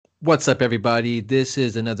What's up, everybody? This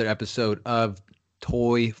is another episode of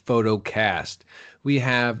Toy Photo Cast. We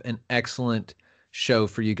have an excellent show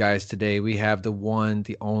for you guys today. We have the one,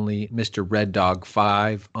 the only Mr. Red Dog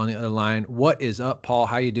 5 on the other line. What is up, Paul?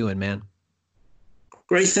 How you doing, man?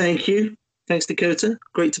 Great, thank you. Thanks, Dakota.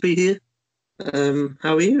 Great to be here.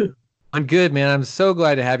 How are you? I'm good, man. I'm so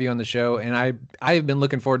glad to have you on the show, and I've been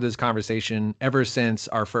looking forward to this conversation ever since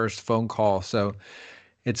our first phone call. So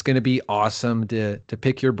it's going to be awesome to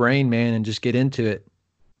pick your brain, man, and just get into it.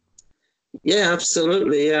 Yeah,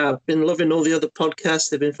 absolutely. Yeah, I've been loving all the other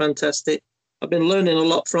podcasts. They've been fantastic. I've been learning a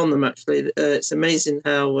lot from them, actually. It's amazing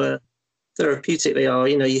how therapeutic they are.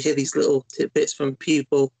 You know, you hear these little tidbits from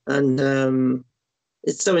people, and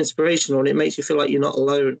it's so inspirational, and it makes you feel like you're not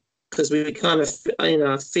alone. Because we kind of,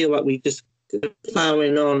 I feel like we just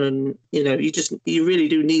plowing on, and you really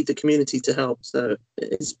do need the community to help. So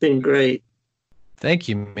it's been great. Thank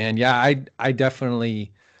you, man. Yeah, I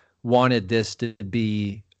definitely wanted this to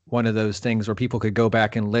be one of those things where people could go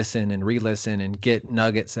back and listen and re-listen and get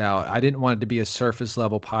nuggets out. I didn't want it to be a surface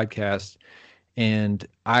level podcast. And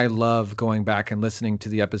I love going back and listening to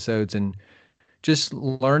the episodes and just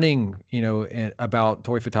learning, about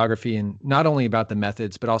toy photography, and not only about the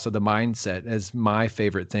methods, but also the mindset. As my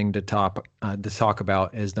favorite thing to talk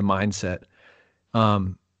about is the mindset.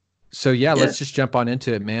 So yeah, Yeah. let's just jump on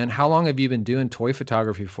into it, man. How long have you been doing toy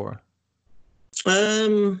photography for?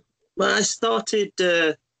 Well, I started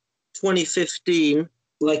 2015.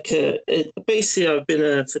 Basically, I've been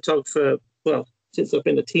a photographer, well, since I've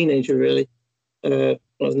been a teenager, really. I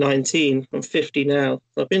was 19. I'm 50 now.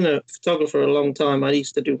 I've been a photographer a long time. I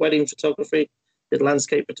used to do wedding photography, did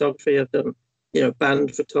landscape photography. I've done,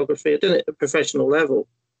 band photography. I've done it at a professional level.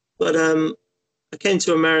 But I came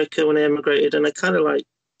to America when I emigrated, and I kind of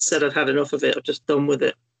said I'd had enough of it. I'm just done with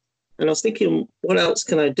it. And I was thinking, what else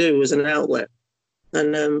can I do as an outlet?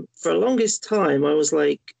 And for the longest time, I was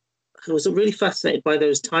really fascinated by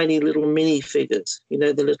those tiny little mini figures, the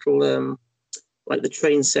little, like the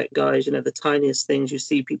train set guys, the tiniest things. You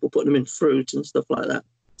see people putting them in fruit and stuff like that.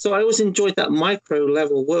 So I always enjoyed that micro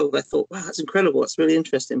level world. I thought, wow, that's incredible. That's really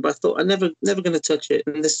interesting. But I thought I'm never going to touch it.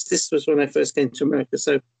 And this was when I first came to America.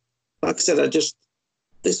 So like I said,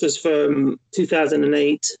 this was from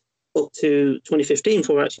 2008 up to 2015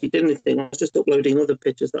 before I actually did anything. I was just uploading other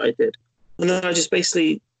pictures that I did. And then I just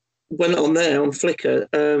basically went on there on Flickr,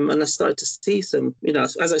 and I started to see some,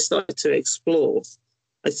 as I started to explore,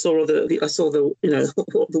 I saw the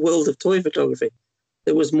the world of toy photography.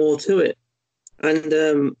 There was more to it. And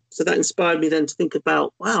so that inspired me then to think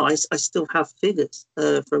about, wow, I still have figures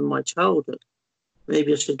from my childhood.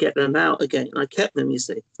 Maybe I should get them out again. I kept them, you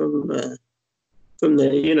see, from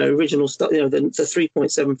the original stuff, the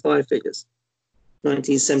 3.75 figures,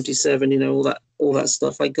 1977, all that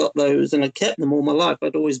stuff. I got those and I kept them all my life.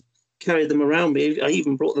 I'd always carried them around me. I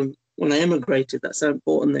even brought them when I emigrated. That's how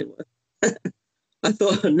important they were. I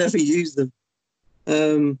thought I'd never use them.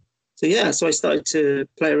 So I started to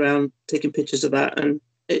play around taking pictures of that, and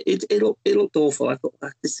it looked awful. I thought,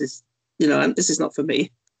 this is not for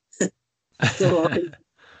me. so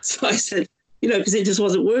I said, because it just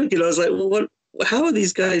wasn't working. I was like, well, how are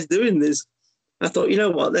these guys doing this? I thought, you know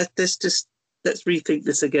what, let's rethink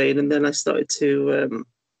this again. And then I started to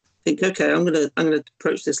think, okay, I'm gonna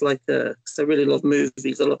approach this because I really love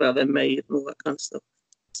movies. I love how they're made and all that kind of stuff.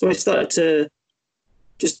 So I started to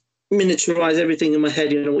just miniaturize everything in my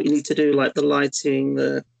head. What you need to do, like the lighting,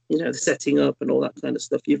 the setting up and all that kind of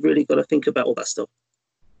stuff. You've really got to think about all that stuff.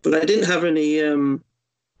 But I didn't have any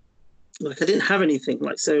anything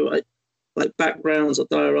like backgrounds or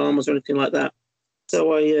dioramas or anything like that.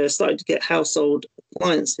 So I started to get household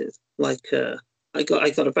appliances, I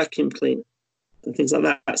got a vacuum cleaner and things like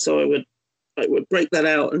that. So I would break that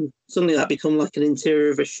out, and suddenly that become like an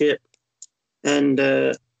interior of a ship. And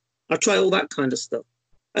I try all that kind of stuff.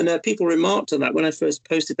 And people remarked on that when I first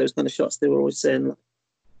posted those kind of shots. They were always saying,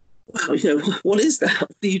 wow, what is that?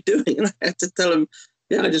 What are you doing? And I had to tell them,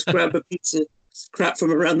 I just grab a piece of crap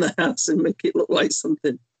from around the house and make it look like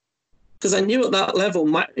something. Because I knew at that level,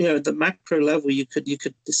 the macro level, you could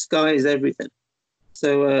disguise everything.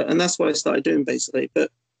 So, and that's what I started doing basically.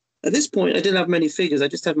 But at this point, I didn't have many figures. I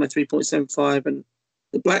just had my 3.75, and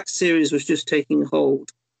the Black Series was just taking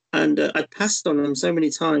hold. And I passed on them so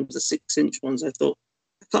many times, the 6-inch ones. I thought,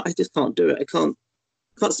 I just can't do it. I can't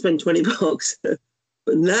spend $20.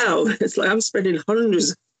 But now it's like I'm spending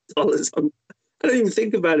hundreds of dollars on. I don't even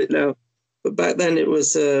think about it now. But back then it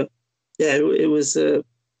was, it was.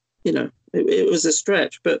 It was a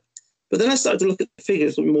stretch, but then I started to look at the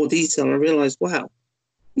figures in more detail, and I realized, wow,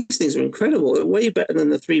 these things are incredible. They're way better than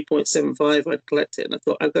the 3.75 I'd collected. And I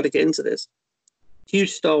thought, I've got to get into this.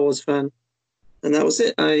 huge Star Wars fan, and that was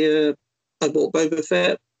it. I bought Boba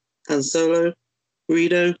Fett, Han Solo,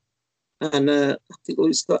 Greedo, and I think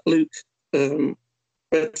Luke, the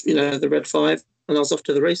Red Five, and I was off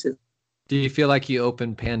to the races. Do you feel like you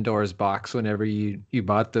opened Pandora's box whenever you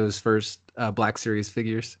bought those first Black Series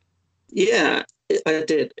figures? Yeah, I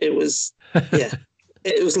did. It was yeah,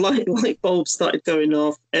 it was like light bulbs started going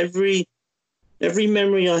off. Every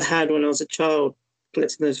memory I had when I was a child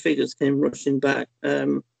collecting those figures came rushing back.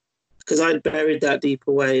 Because I'd buried that deep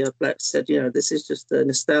away. I said, this is just a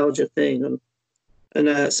nostalgia thing,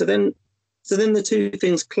 and so then the two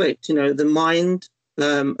things clicked. The mind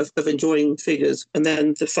of enjoying figures, and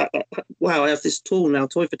then the fact that wow, I have this tool now,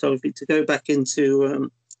 toy photography, to go back into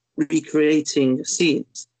recreating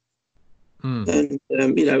scenes, and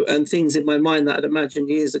and things in my mind that I'd imagined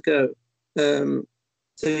years ago. So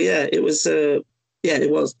yeah, it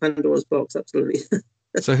was Pandora's box, absolutely.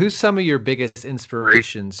 So who's some of your biggest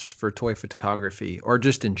inspirations for toy photography, or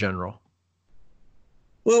just in general?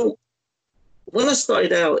 Well, when I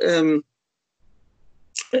started out,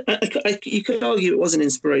 you could argue it was an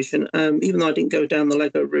inspiration, even though I didn't go down the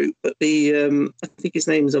Lego route. But I think his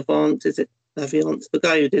name's Avant. Is it Aviant? The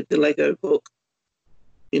guy who did the Lego book.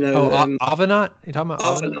 Avenant? You talking about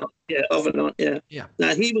Avenant? Yeah, Avenant. Yeah. Yeah.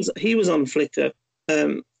 Now he was on Flickr.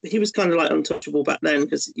 He was kind of like untouchable back then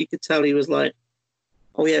because you could tell he was like,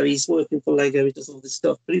 oh yeah, he's working for Lego. He does all this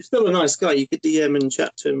stuff, but he's still a nice guy. You could DM and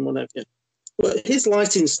chat to him, whatever. But his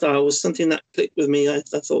lighting style was something that clicked with me. I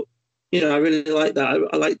thought, I really like that.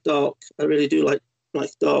 I like dark. I really do like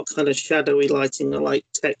dark, kind of shadowy lighting. I like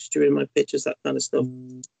texture in my pictures, that kind of stuff.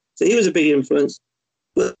 So he was a big influence.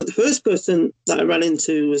 But the first person that I ran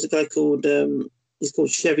into was a guy called he's called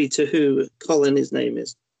Chevy Tahoo. Colin, his name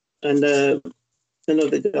is, and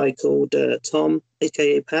another guy called Tom,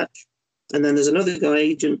 aka Patch. And then there's another guy,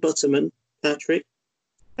 Agent Butterman, Patrick,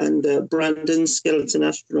 and Brandon, Skeleton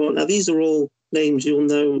Astronaut. Now, these are all names you'll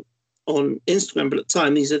know on Instagram, but at the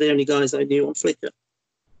time, these are the only guys I knew on Flickr.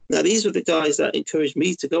 Now, these were the guys that encouraged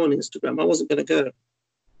me to go on Instagram. I wasn't going to go.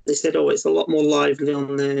 They said, oh, it's a lot more lively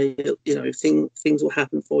on there. Things will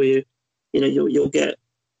happen for you. You'll get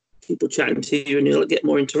people chatting to you and you'll get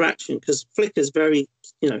more interaction because Flickr is very,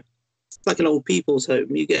 it's like an old people's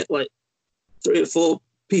home. You get like 3 or 4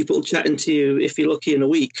 people chatting to you if you're lucky in a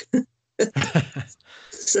week.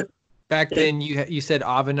 Back then, you said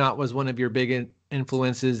Avenant was one of your big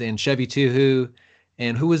influences, and Chevy Tahoo,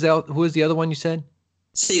 and who was the other one you said?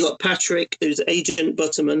 So you got Patrick, who's Agent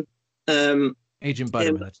Butterman. Agent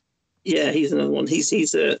Butterman. Yeah, he's another one. He's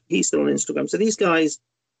still on Instagram. So these guys,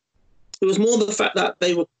 it was more the fact that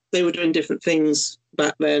they were doing different things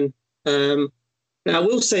back then. Now I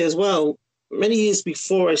will say as well, many years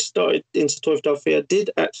before I started into toy photography, I did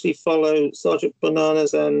actually follow Sergeant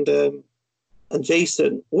Bananas and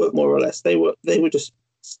Jason, more or less. They were just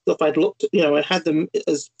stuff I'd looked at. I had them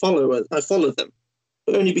as followers. I followed them,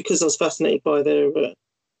 but only because I was fascinated by their,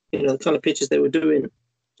 the kind of pictures they were doing.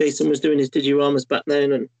 Jason was doing his digiramas back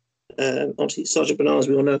then, and obviously Sergeant Bananas,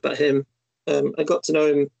 we all know about him. I got to know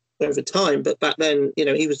him over time, but back then,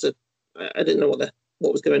 he was I didn't know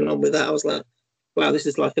what was going on with that. I was like, wow, this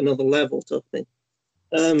is like another level type thing.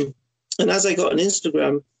 And as I got on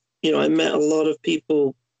Instagram, I met a lot of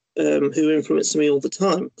people who influenced me all the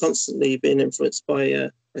time, constantly being influenced by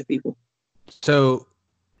people. So,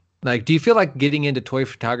 do you feel like getting into toy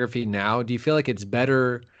photography now, do you feel like it's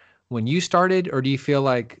better when you started, or do you feel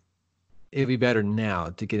like it'd be better now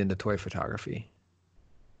to get into toy photography?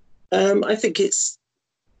 I think it's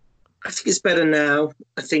better now.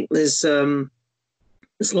 I think there's a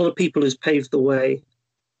lot of people who's paved the way,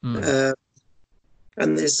 and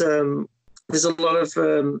there's a lot of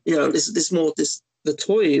the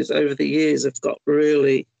toys over the years have got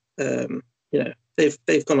really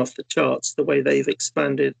they've gone off the charts, the way they've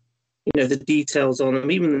expanded, the details on them.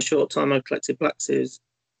 Even the short time I've collected Black Series,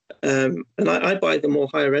 and I buy the more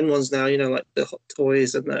higher end ones now, like the Hot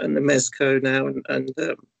Toys and the Mezco now and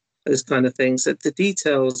those kind of things. That the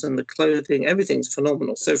details and the clothing, everything's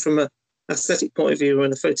phenomenal. So from a aesthetic point of view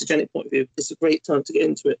and a photogenic point of view, it's a great time to get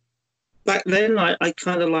into it. Back then, I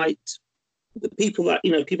kind of liked the people like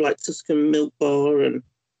Tuscan Milk Bar and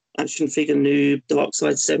Action Figure Noob, Dark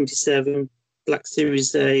Side 77, Black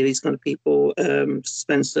Series A, these kind of people,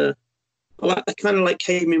 Spencer. I kind of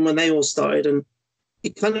came in when they all started, and we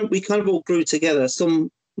kind of all grew together.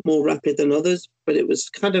 Some more rapid than others, but it was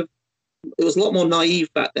a lot more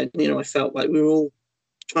naive back then. I felt like we were all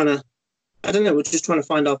trying to, we're just trying to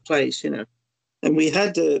find our place, And we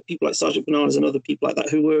had people like Sergeant Bananas and other people like that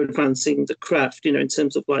who were advancing the craft, in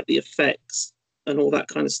terms of the effects and all that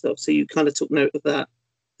kind of stuff. So you kind of took note of that.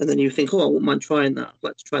 and then you think, oh, I wouldn't mind trying that. I'd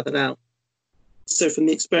like to try that out. So from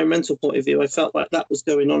the experimental point of view, I felt like that was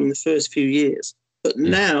going on in the first few years. But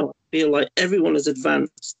now I feel like everyone has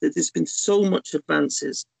advanced. There's been so much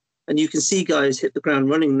advances, and you can see guys hit the ground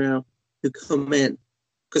running now who come in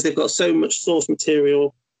because they've got so much source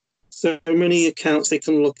material, so many accounts they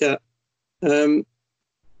can look at. And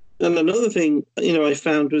another thing, I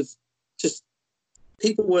found was just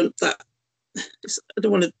people weren't that. They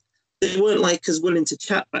weren't like as willing to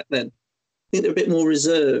chat back then. I think they're a bit more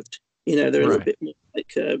reserved. They're a little bit more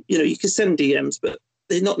like, you can send DMs, but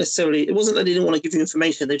they're not necessarily, it wasn't that they didn't want to give you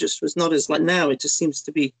information. They just was not as like now. It just seems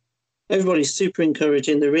to be everybody's super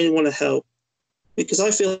encouraging. They really want to help because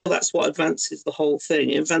I feel that's what advances the whole thing.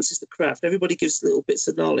 It advances the craft. Everybody gives little bits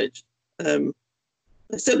of knowledge. I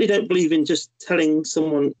certainly don't believe in just telling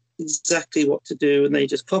someone exactly what to do and they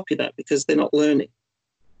just copy that because they're not learning.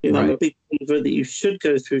 I'm a big believer that you should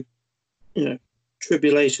go through,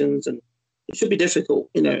 tribulations, and it should be difficult,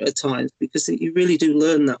 at times because you really do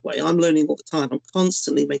learn that way. I'm learning all the time. I'm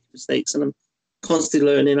constantly making mistakes and I'm constantly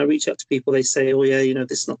learning. I reach out to people. They say, oh, yeah,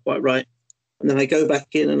 this is not quite right. And then I go back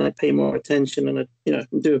in and I pay more attention and I,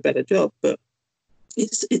 do a better job. But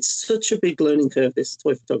it's such a big learning curve, this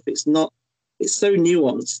toy photography. It's so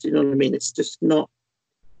nuanced, you know what I mean? It's just not.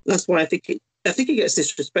 That's why I think it gets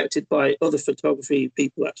disrespected by other photography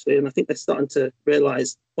people, actually. And I think they're starting to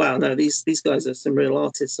realize, wow, no, these guys are some real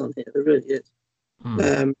artists on here. There really is.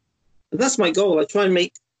 And that's my goal. I try and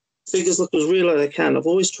make figures look as real as I can. I've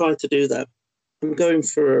always tried to do that. I'm going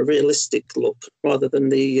for a realistic look rather than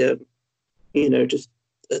the, just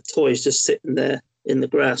toys just sitting there in the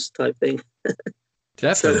grass type thing.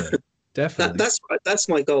 Definitely. So Definitely. That's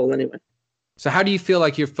my goal anyway. So how do you feel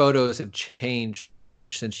like your photos have changed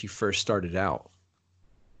since you first started out?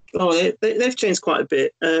 Oh, they've changed quite a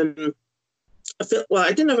bit. I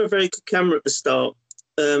didn't have a very good camera at the start.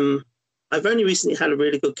 I've only recently had a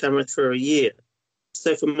really good camera for a year.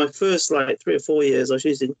 So for my first 3 or 4 years, I was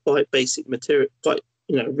using quite basic material,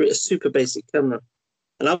 a super basic camera.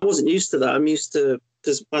 And I wasn't used to that. I'm used to,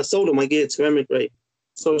 because I sold all my gear to Emigrate.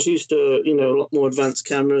 So I was used to, a lot more advanced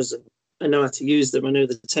cameras and I know how to use them. I know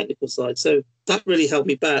the technical side. So that really held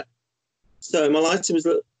me back. So my lighting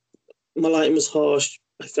was harsh.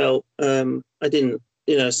 I felt I didn't,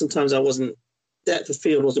 sometimes I wasn't, depth of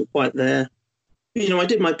field wasn't quite there. I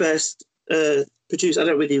did my best. Produce. I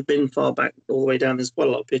don't really have been far back all the way down. There's quite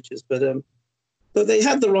a lot of pictures, but they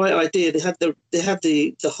had the right idea. They had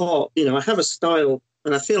the heart. I have a style,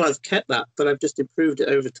 and I feel I've kept that, but I've just improved it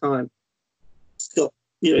over time. It's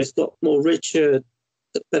got more richer,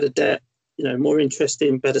 better depth. More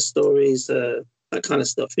interesting, better stories. That kind of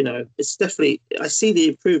stuff. It's definitely. I see the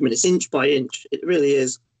improvement. It's inch by inch. It really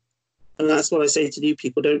is, and that's what I say to new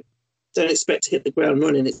people. Don't expect to hit the ground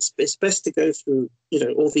running. It's best to go through,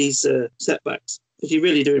 all these setbacks because you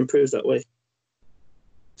really do improve that way.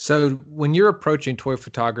 So when you're approaching toy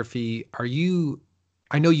photography,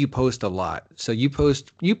 I know you post a lot. So you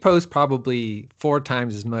post probably 4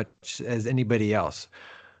 times as much as anybody else,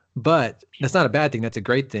 but that's not a bad thing. That's a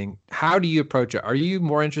great thing. How do you approach it? Are you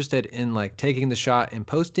more interested in taking the shot and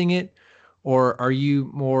posting it? Or are you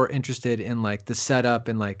more interested in the setup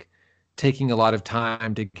and taking a lot of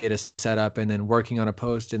time to get a setup and then working on a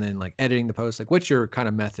post and then editing the post? What's your kind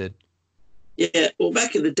of method? Yeah, well,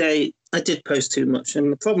 back in the day, I did post too much.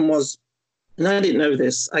 And the problem was, and I didn't know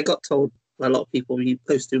this, I got told by a lot of people, you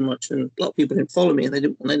post too much, and a lot of people didn't follow me and they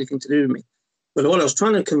didn't want anything to do with me. But what I was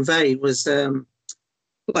trying to convey was a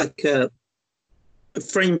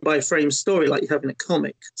frame by frame story like you have in a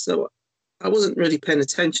comic. So I wasn't really paying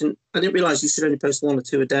attention. I didn't realize you should only post 1 or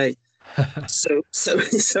 2 a day. So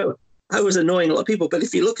I was annoying a lot of people, but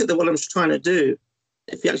if you look at what I was trying to do,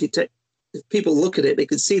 if people look at it, they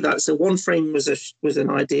could see that. So one frame was an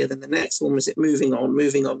idea, then the next one was it moving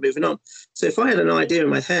on. So if I had an idea in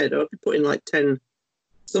my head, I'd be putting 10.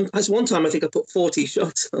 Sometimes one time I think I put 40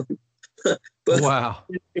 shots on, but wow,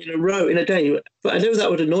 in a row in a day. But I know that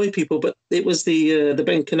would annoy people. But it was the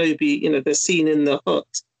Ben Kenobi, the scene in the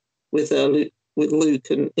hut with Luke,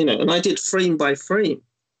 and I did frame by frame.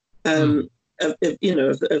 Of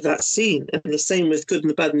that scene, and the same with Good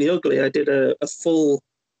and the Bad and the Ugly. I did a full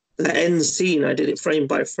end scene. I did it frame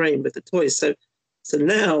by frame with the toys. So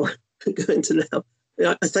now going to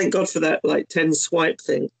now, I thank God for that 10 swipe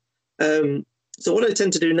thing. So what I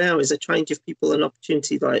tend to do now is I try and give people an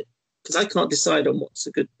opportunity, because I can't decide on what's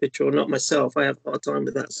a good picture or not myself. I have a hard time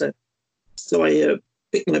with that. So I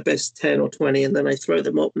pick my best 10 or 20, and then I throw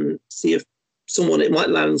them up and see if it might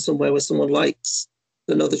land somewhere where someone likes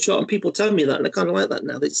another shot. And people tell me that, and I kind of like that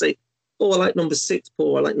now. They say, oh, I like number 6,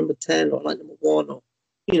 Paul. I like number 10, or I like number 1. Or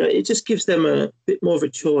it just gives them a bit more of a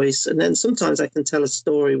choice. And then sometimes I can tell a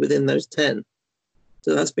story within those 10.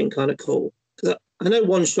 So that's been kind of cool. Because I know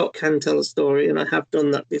one shot can tell a story, and I have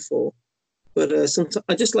done that before. But sometimes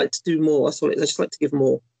I just like to do more. That's all it is. I just like to give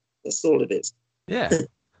more. That's all it is. Yeah.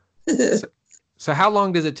 So how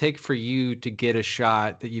long does it take for you to get a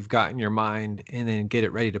shot that you've got in your mind and then get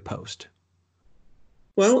it ready to post?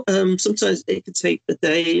 Well, sometimes it could take a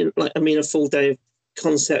day, a full day of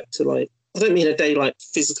concept to I don't mean a day like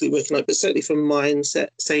physically working but certainly from mindset,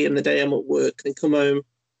 say in the day I'm at work and come home,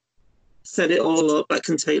 set it all up. That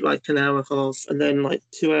can take like an hour and a half, and then like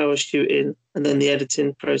 2 hours shooting, and then the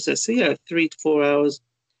editing process. So yeah, 3 to 4 hours.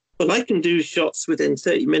 But I can do shots within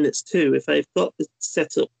 30 minutes too. If I've got the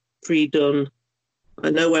setup pre-done,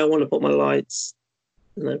 I know where I want to put my lights,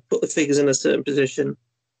 and I put the figures in a certain position.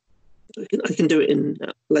 I can do it in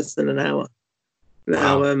less than an hour.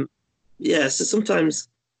 Now, wow. So sometimes,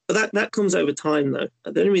 but that comes over time though.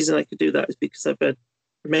 The only reason I could do that is because I've had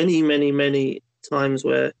many, many, many times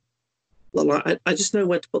where I just know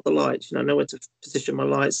where to put the lights. I know where to position my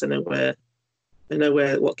lights. I know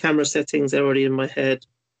what camera settings are already in my head,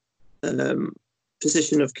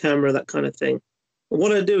 position of camera, that kind of thing. And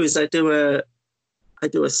what I do is I do a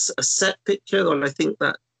set picture, and I think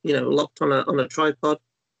that locked on a tripod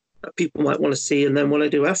that people might want to see. And then what I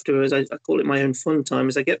do afterwards, I call it my own fun time,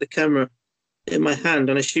 is I get the camera in my hand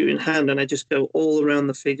and I shoot in hand, and I just go all around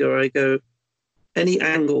the figure. I go any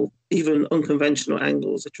angle, even unconventional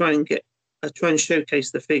angles. I try and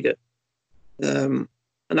showcase the figure. And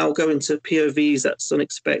I'll go into POVs that's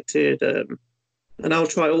unexpected. And I'll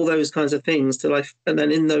try all those kinds of things and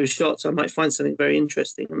then in those shots, I might find something very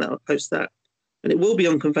interesting, and I'll post that. And it will be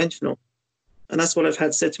unconventional. And that's what I've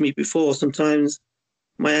had said to me before. Sometimes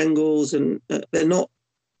my angles, and they're not,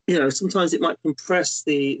 sometimes it might compress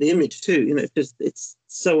the image too, because it's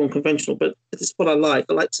so unconventional, but it's what I like.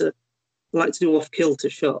 I like to do off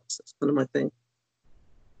kilter shots. That's kind of my thing.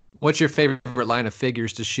 What's your favorite line of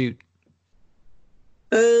figures to shoot?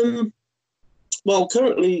 Well,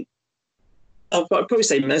 currently, I'd probably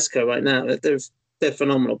say Mezco right now. They're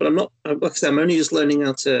phenomenal, but I'm not, like I said, I'm only just learning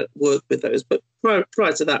how to work with those. But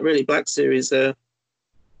prior to that, really, Black Series,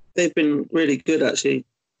 they've been really good, actually.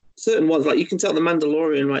 Certain ones, like you can tell the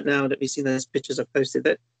Mandalorian right now, that we've seen those pictures I've posted,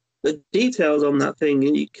 that the details on that thing,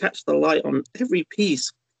 and you catch the light on every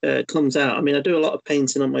piece comes out. I mean, I do a lot of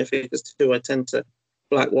painting on my figures too. I tend to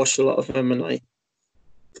blackwash a lot of them, and I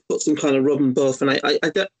put some kind of rub and buff. And I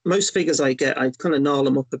most figures I get, I kind of gnarl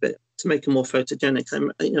them up a bit to make them more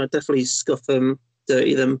photogenic. I definitely scuff them,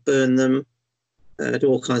 dirty them, burn them, do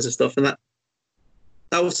all kinds of stuff. And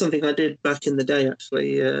that was something I did back in the day,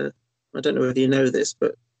 actually. I don't know whether you know this,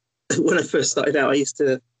 but when I first started out, I used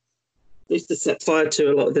to set fire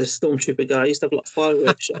to a lot of the Stormtrooper guys. I used to have a lot of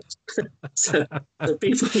fireworks shots. so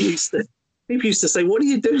people used to say, "What are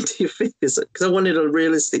you doing to your figures?" Because I wanted a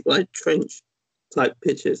realistic, like trench type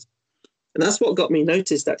pictures, and that's what got me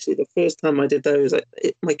noticed. Actually, the first time I did those,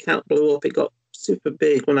 my count blew up. It got super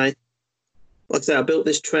big when like I said, I built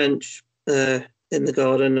this trench in the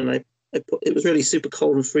garden, and it was really super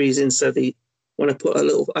cold and freezing. So I had a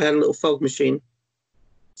little fog machine,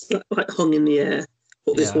 like hung in the air,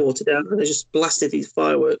 put this water down, and I just blasted these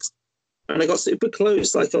fireworks. And I got super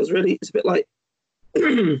close. Like it's a bit like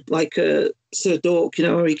Sir Dork,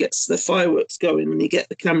 where he gets the fireworks going and you get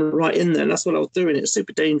the camera right in there. And that's what I was doing. It was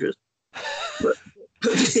super dangerous. But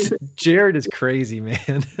Jared is crazy,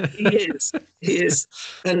 man. He is.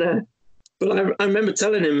 And but I remember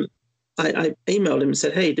telling him, I emailed him and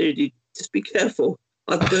said, "Hey, dude, you just be careful.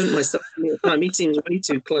 I've burnt myself many times. He seems way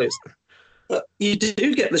too close." But you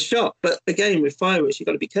do get the shot. But again, with fireworks, you've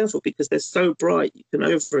got to be careful because they're so bright. You can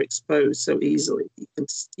overexpose so easily. You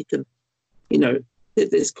can,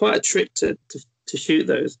 it's quite a trick to shoot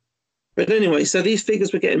those. But anyway, so these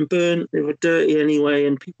figures were getting burnt. They were dirty anyway,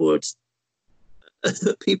 and people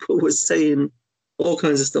were saying all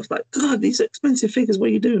kinds of stuff like, "God, these expensive figures, what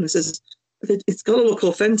are you doing?" I says, "It's got to look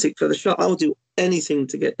authentic for the shot. I'll do anything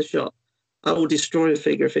to get the shot. I will destroy a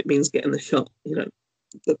figure if it means getting the shot."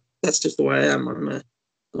 That's just the way I am. I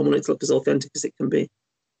want it to look as authentic as it can be.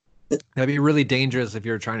 That'd be really dangerous if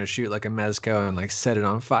you're trying to shoot like a Mezco and like set it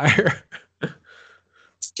on fire.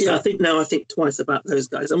 Yeah, I think twice about those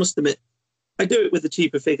guys. I must admit, I do it with the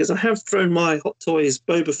cheaper figures. I have thrown my Hot Toys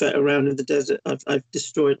Boba Fett around in the desert. I've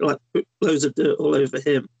destroyed put loads of dirt all over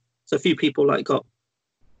him. So a few people got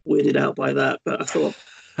weirded out by that. But I thought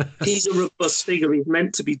he's a robust figure. He's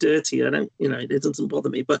meant to be dirty. It doesn't bother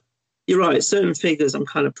me. But you're right. Certain figures I'm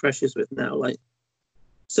kind of precious with now. Like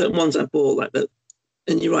certain ones I bought,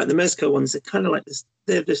 and you're right. The Mezco ones are kind of like this.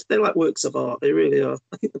 they're like works of art. They really are.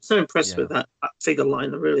 I think I'm so impressed Yeah. with that figure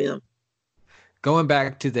line. I really am. Going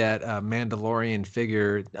back to that Mandalorian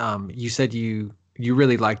figure, you said you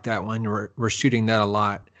really liked that one. We're shooting that a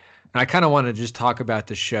lot. And I kind of want to just talk about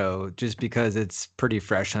the show just because it's pretty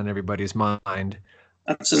fresh on everybody's mind.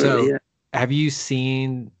 Absolutely, So, yeah. have you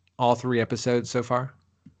seen all 3 episodes so far?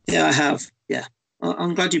 Yeah, I have. Yeah,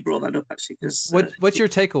 I'm glad you brought that up actually, because What's your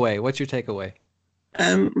takeaway? What's your takeaway?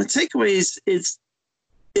 my takeaway is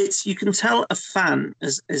it's you can tell a fan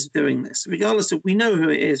is doing this, regardless of we know who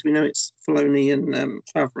it is. We know it's Filoni and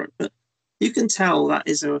Favreau, but you can tell that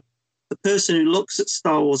is a person who looks at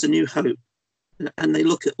Star Wars: A New Hope, and they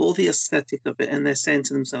look at all the aesthetic of it, and they're saying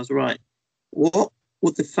to themselves, right, what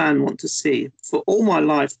would the fan want to see? For all my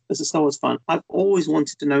life as a Star Wars fan, I've always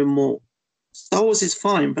wanted to know more. Star Wars is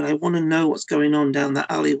fine, but I want to know what's going on down that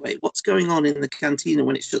alleyway. What's going on in the cantina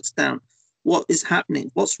when it shuts down? What is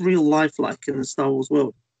happening? What's real life like in the Star Wars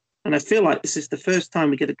world? And I feel like this is the first time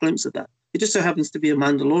we get a glimpse of that. It just so happens to be a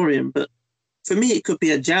Mandalorian, but for me, it could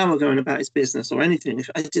be a Jawa going about his business or anything.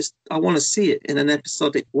 I want to see it in an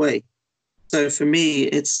episodic way. So for me,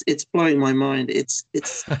 it's blowing my mind.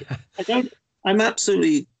 I don't. I'm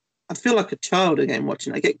absolutely. I feel like a child again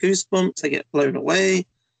watching. I get goosebumps. I get blown away.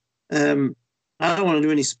 I don't want to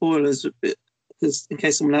do any spoilers because in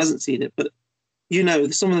case someone hasn't seen it, but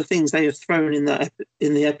some of the things they have thrown in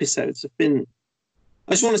in the episodes have been.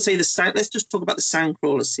 I just want to say the sound. Let's just talk about the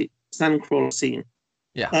sandcrawler scene.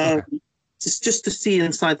 Yeah. Okay. It's just to see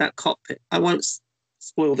inside that cockpit. I won't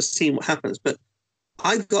spoil the scene what happens, but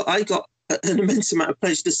I got an immense amount of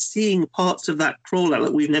pleasure just seeing parts of that crawler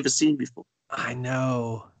that we've never seen before. I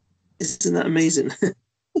know. Isn't that amazing?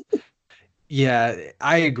 Yeah,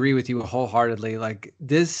 I agree with you wholeheartedly. Like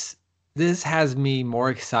this has me more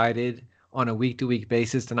excited on a week to week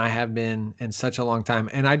basis than I have been in such a long time.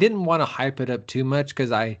 And I didn't want to hype it up too much because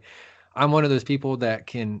I'm one of those people that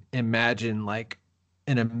can imagine like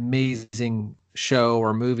an amazing show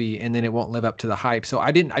or movie and then it won't live up to the hype. So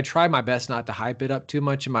I try my best not to hype it up too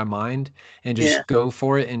much in my mind and just go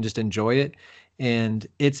for it and just enjoy it. And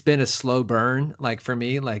it's been a slow burn, like for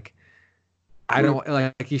me, like I don't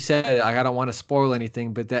like you said, I don't want to spoil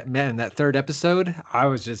anything, but that third episode, I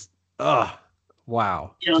was just,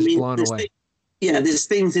 wow, Yeah, I just mean, blown away. there's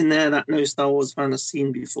things in there that no Star Wars fan has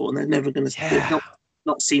seen before, and they're never going to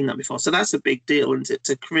not seen that before. So that's a big deal, isn't it,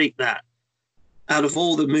 to create that out of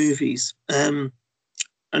all the movies. And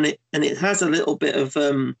it has a little bit of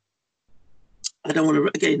I don't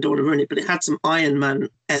want to ruin it, but it had some Iron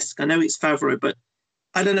Man-esque. I know it's Favreau, but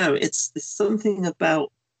I don't know. It's something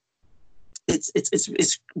about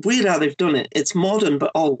it's weird how they've done it. It's modern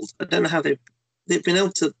but old. I don't know how they've been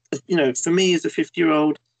able to. For me as a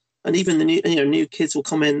 50-year-old, and even the new kids will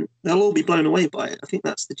come in, they'll all be blown away by it. I think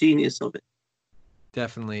that's the genius of it.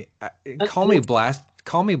 Definitely. Call me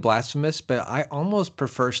blasphemous, but I almost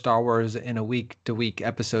prefer Star Wars in a week to week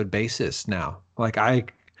episode basis now. Like I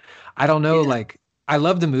don't know, like I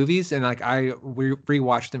love the movies and like I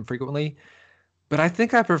rewatch them frequently, but I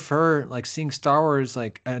think I prefer like seeing Star Wars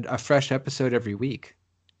like a fresh episode every week.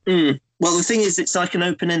 Well, the thing is, it's like an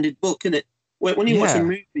open-ended book, isn't it? When you watch a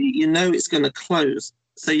movie, you know it's going to close.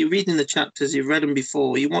 So you're reading the chapters, you've read them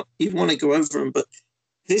before, you want to go over them, but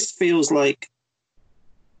this feels like,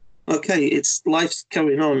 okay, it's life's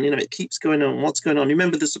going on. It keeps going on. What's going on? You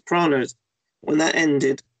remember The Sopranos when that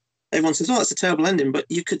ended? Everyone says, "Oh, it's a terrible ending," but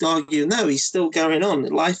you could argue, no, he's still going on.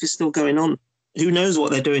 Life is still going on. Who knows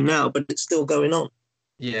what they're doing now, but it's still going on.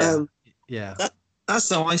 Yeah, That's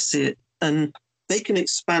how I see it, and they can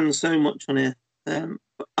expand so much on it.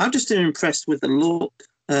 I'm just impressed with the look,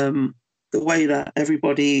 the way that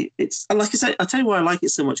everybody. It's like I say. I tell you why I like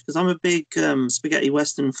it so much because I'm a big spaghetti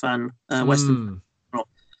western fan. Western,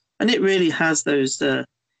 and it really has those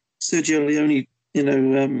Sergio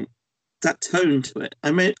Leone, that tone to it.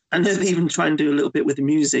 I know they even try and do a little bit with the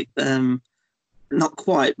music. Not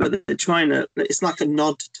quite, but they're trying to. It's like a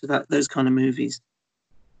nod to those kind of movies.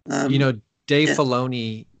 Dave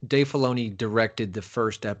Filoni directed the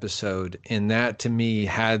first episode, and that to me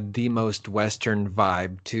had the most Western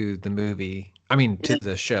vibe to the movie. I mean, to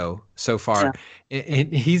the show so far. Yeah.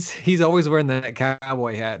 And he's always wearing that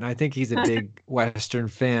cowboy hat, and I think he's a big Western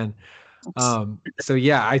fan. So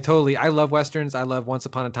yeah, I love Westerns. I love Once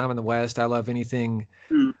Upon a Time in the West. I love anything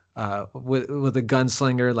with a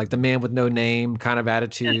gunslinger, like the man with no name kind of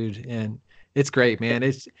attitude, and it's great, man.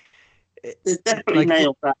 It's definitely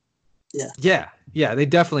nailed that. Yeah, they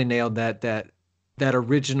definitely nailed that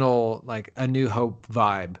original like A New Hope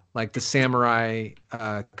vibe, like the samurai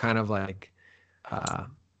kind of like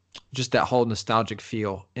just that whole nostalgic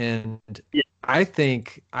feel. And I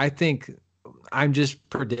think I'm just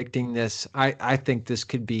predicting this. I think this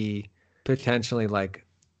could be potentially like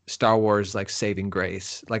Star Wars, like saving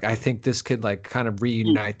grace. Like I think this could like kind of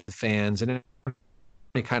reunite the fans, and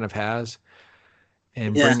it kind of has,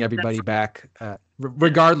 and Yeah, bring everybody back,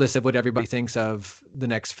 regardless of what everybody thinks of the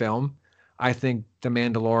next film. I think The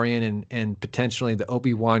Mandalorian and potentially the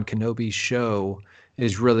Obi-Wan Kenobi show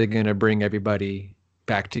is really going to bring everybody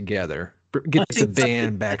back together, I get the think that,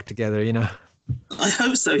 band back together, you know? I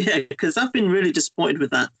hope so. Yeah, because I've been really disappointed with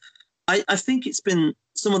that. I think it's been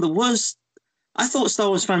some of the worst. I thought Star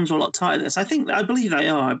Wars fans were a lot tighter than this. I believe they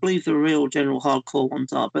are. I believe the real general hardcore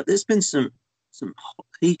ones are. But there's been some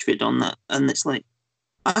hatred on that, and it's like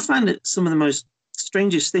I find it some of the most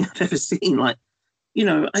strangest thing I've ever seen. Like,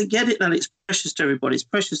 I get it that it's precious to everybody. It's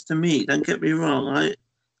precious to me. Don't get me wrong.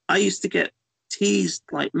 I used to get teased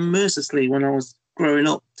like mercilessly when I was growing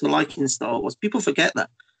up to liking Star Wars. People forget that.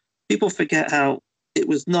 People forget how it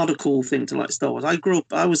was not a cool thing to like Star Wars. I grew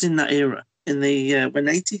up. I was in that era in the when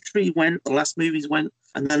 '83 went, the last movies went,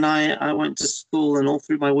 and then I went to school and all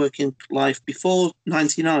through my working life before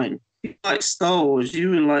 '99. Like Star Wars, you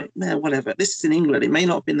were like, man, whatever. This is in England. It may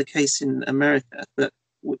not have been the case in America, but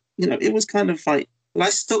it was kind of like. Well, I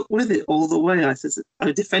stuck with it all the way.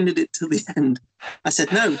 I defended it till the end. I said,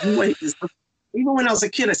 no, you wait. Even when I was a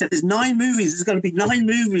kid, I said, there's 9 movies. There's going to be 9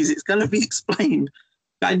 movies. It's going to be explained.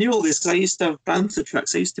 I knew all this because I used to have banter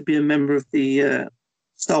tracks. I used to be a member of the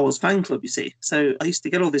Star Wars fan club, you see. So I used to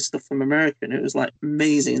get all this stuff from America, and it was like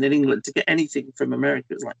amazing. And in England, to get anything from America,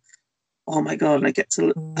 it was like, oh my god! And I get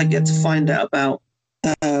to find out about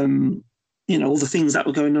all the things that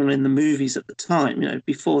were going on in the movies at the time.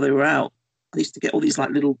 Before they were out, I used to get all these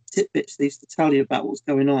like little tidbits. They used to tell you about what was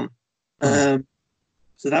going on.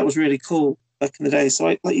 So that was really cool back in the day.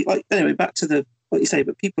 So anyway, back to what you say.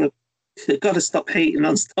 But people have got to stop hating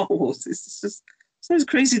on Star Wars. It's just the most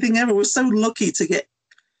crazy thing ever. We're so lucky to get.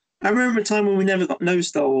 I remember a time when we never got no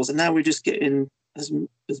Star Wars, and now we're just getting as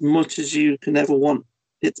much as you can ever want.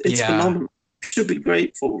 It's phenomenal. Should be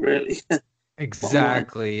grateful, really.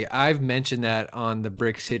 Exactly. I've mentioned that on the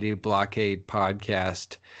Brick City Blockade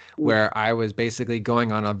podcast, where I was basically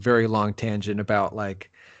going on a very long tangent about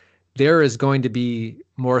like there is going to be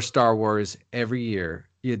more Star Wars every year,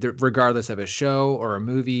 regardless of a show or a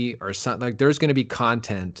movie or something. Like there's going to be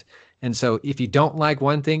content. And so if you don't like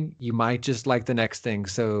one thing, you might just like the next thing.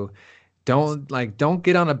 So don't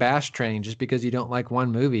get on a bash train just because you don't like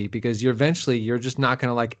one movie, because you're just not going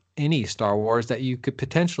to like any Star Wars that you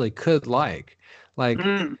could like. Like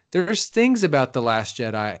there's things about The Last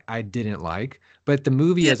Jedi I didn't like, but the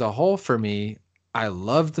movie as a whole for me, I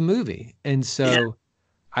love the movie. And so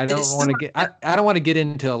I don't want to get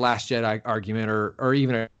into a Last Jedi argument or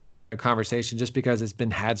even a conversation just because it's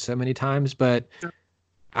been had so many times, but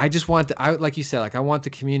I just like you said, like I want the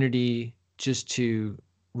community just to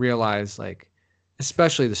realize, like,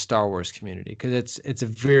 especially the Star Wars community, because it's a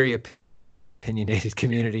very opinionated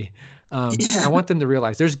community. I want them to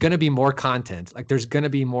realize there's going to be more content. Like there's going to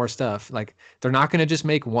be more stuff. Like they're not going to just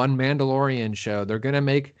make one Mandalorian show. They're going to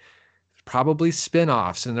make probably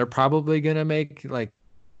spin-offs, and they're probably going to make like,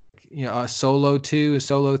 a Solo 2, a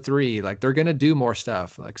Solo 3. Like they're going to do more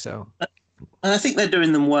stuff. Like, so. And I think they're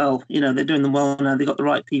doing them well. They're doing them well now. They've got the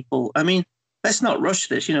right people. I mean, let's not rush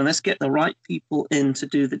this. Let's get the right people in to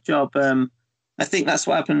do the job. I think that's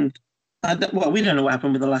what happened. We don't know what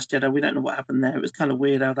happened with The Last Jedi. We don't know what happened there. It was kind of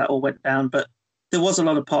weird how that all went down. But there was a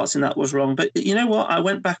lot of parts in that was wrong. But you know what? I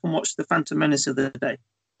went back and watched The Phantom Menace the other day,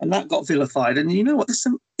 and that got vilified. And you know what?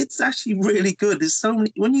 It's actually really good. There's so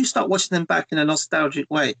many. When you start watching them back in a nostalgic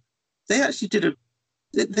way, they actually did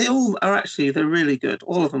They all are actually. They're really good.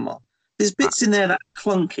 All of them are. There's bits in there that are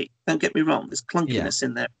clunky. Don't get me wrong. There's clunkiness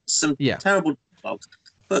in there. Some terrible dialogue.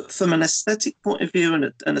 But from an aesthetic point of view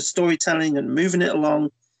and a storytelling and moving it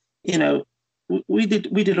along, we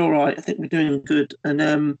did all right. I think we're doing good.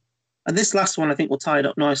 And this last one, I think, will tie it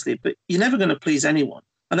up nicely. But you're never going to please anyone.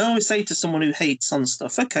 And I always say to someone who hates on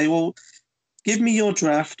stuff, okay, well, give me your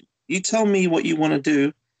draft. You tell me what you want to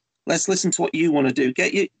do. Let's listen to what you want to do.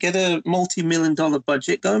 Get a multi-million-dollar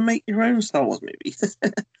budget. Go and make your own Star Wars movie.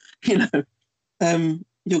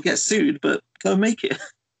 You'll get sued, but go make it.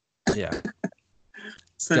 Yeah,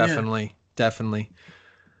 so, definitely.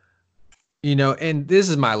 And this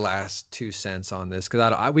is my last 2 cents on this,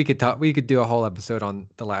 because we could do a whole episode on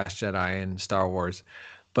The Last Jedi and Star Wars,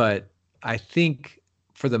 but I think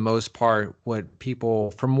for the most part,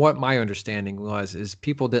 from what my understanding is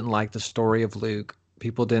people didn't like the story of Luke.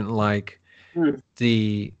 People didn't like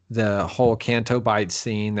the whole Canto Bight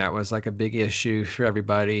scene. That was like a big issue for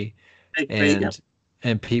everybody.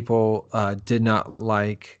 And people did not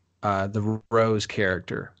like the Rose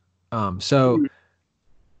character. So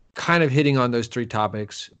kind of hitting on those three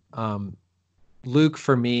topics. Luke,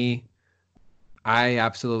 for me, I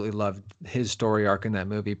absolutely loved his story arc in that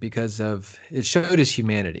movie because of it showed his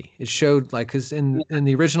humanity. It showed like because in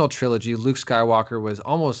the original trilogy, Luke Skywalker was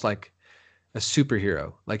almost like a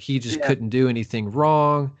superhero. Like he just Yeah. couldn't do anything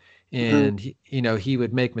wrong, Mhm. and he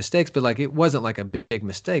would make mistakes, but like it wasn't like a big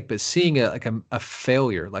mistake. But seeing a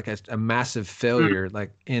failure, like a massive Mhm. failure,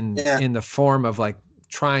 like in Yeah. in the form of like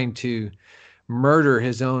trying to murder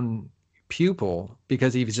his own pupil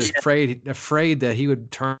because he was Yeah. afraid that he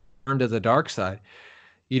would turn to the dark side.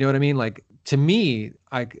 You know what I mean? Like to me,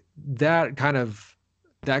 like that kind of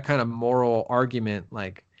moral argument,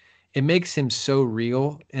 like it makes him so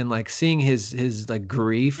real, and like seeing his like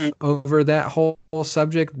grief Mhm. over that whole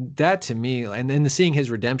subject, that to me, and then seeing his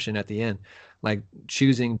redemption at the end, like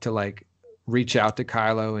choosing to like reach out to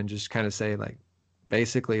Kylo and just kind of say like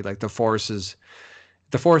basically like the force is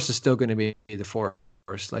still going to be the force.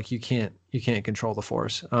 Like you can't control the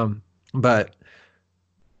force. But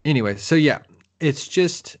anyway, so yeah, it's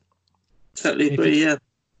just Totally if you agree. Yeah.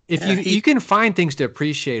 if Yeah. you can find things to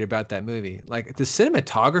appreciate about that movie, like the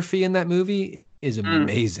cinematography in that movie is Mm.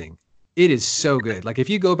 amazing. It is so good. Like if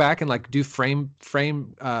you go back and like do frame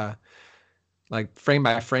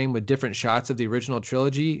by frame with different shots of the original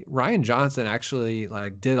trilogy, Ryan Johnson actually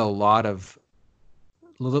like did a lot of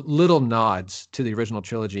little nods to the original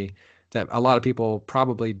trilogy that a lot of people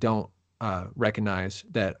probably don't recognize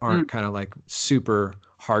that Mm. aren't kind of like super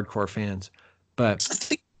hardcore fans. But I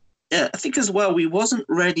think. Yeah. I think as well. We wasn't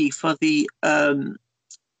ready for the.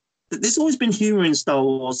 There's always been humor in Star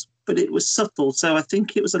Wars, but it was subtle. So I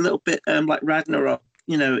think it was a little bit like Ragnarok.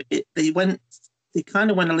 They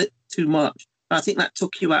kind of went a little too much. I think that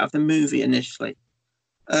took you out of the movie initially.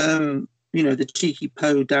 The cheeky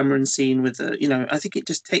Poe Dameron scene with I think it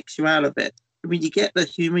just takes you out of it. I mean, you get the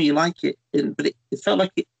humor, you like it, but it felt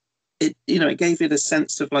like it gave it a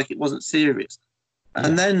sense of like it wasn't serious.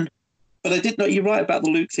 And yeah, then, but I did know you're right about the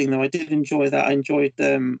Luke thing, though. I did enjoy that. I enjoyed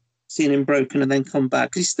seeing him broken and then come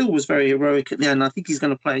back because he still was very heroic at the end. I think he's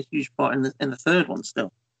going to play a huge part in the third one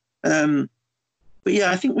still. Um, but yeah,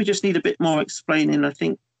 I think we just need a bit more explaining. I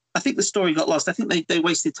think the story got lost. I think they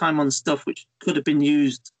wasted time on stuff which could have been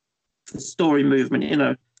used for story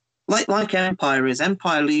movement. Like Empire is.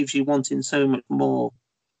 Empire leaves you wanting so much more.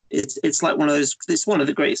 It's like one of those. It's one of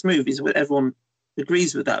the greatest movies. Where everyone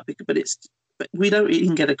agrees with that. But we don't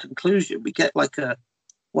even get a conclusion. We get like a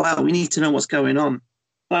wow. We need to know what's going on.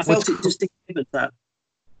 I what's felt it just didn't give us that.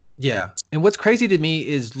 yeah, and what's crazy to me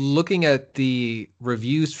is looking at the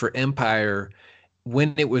reviews for Empire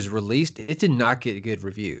when it was released, it did not get good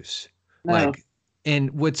reviews. No, Like,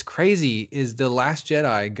 and what's crazy is The Last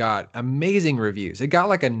Jedi got amazing reviews. It got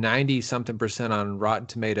like a 90 something percent on Rotten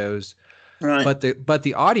Tomatoes, right. but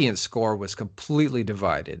the audience score was completely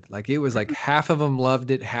divided. Like it was like half of them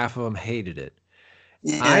loved it, half of them hated it.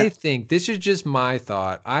 Yeah, I think this is just my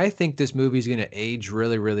thought. I think this movie is going to age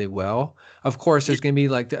really, really well. Of course, there's going to be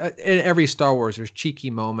like in every Star Wars, there's cheeky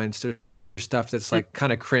moments. There's stuff that's like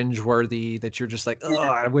kind of cringe worthy that you're just like, oh, yeah,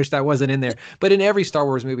 I wish that wasn't in there. But in every Star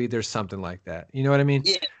Wars movie, there's something like that. You know what I mean?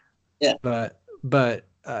 yeah, yeah. But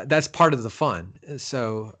that's part of the fun.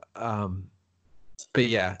 So, but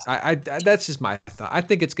yeah, that's just my thought. I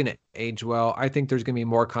think it's going to age well. I think there's going to be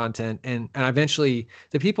more content, and eventually,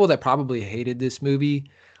 the people that probably hated this movie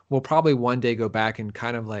will probably one day go back and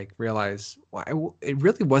kind of like realize why it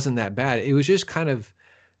really wasn't that bad. It was just kind of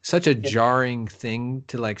such a Yeah, jarring thing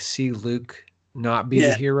to like see Luke not be the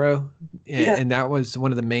yeah, hero, and, yeah, and that was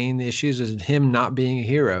one of the main issues is him not being a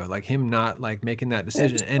hero, like him not like making that yeah.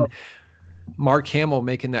 decision, and Mark Hamill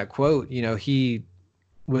making that quote. He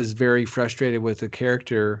was very frustrated with the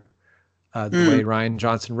character, the Mm, way Ryan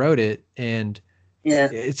Johnson wrote it, and yeah.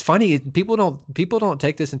 it's funny people don't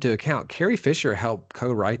take this into account. Carrie Fisher helped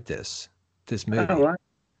co-write this All movie, right.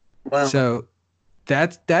 Wow. so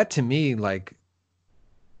that to me, like,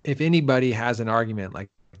 if anybody has an argument, like,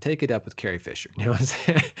 take it up with Carrie Fisher. You know what I'm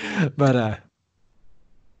saying? But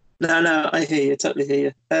No, no, I hear you. Totally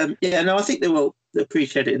hear you. Yeah, no, I think they will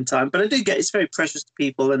appreciate it in time. But I do get it's very precious to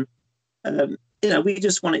people, and we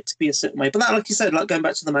just want it to be a certain way. But that, like you said, like going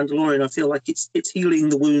back to the Mandalorian, I feel like it's healing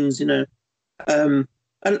the wounds. Um,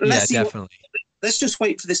 and yeah, definitely. let's just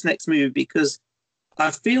wait for this next movie because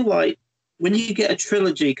I feel like when you get a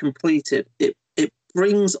trilogy completed, it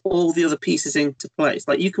brings all the other pieces into place.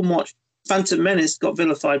 Like you can watch Phantom Menace got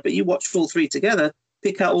vilified, but you watch all three together,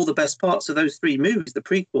 pick out all the best parts of those three movies, the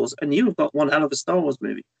prequels, and you've got one hell of a Star Wars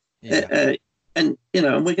movie. Uh, Yeah. uh, and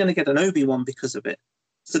we're going to get an Obi-Wan because of it.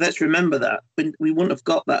 So let's remember that we wouldn't have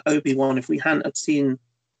got that Obi-Wan if we hadn't have seen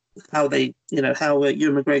how they, how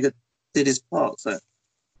Ewan McGregor did his part. So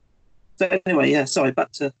anyway, yeah. Sorry,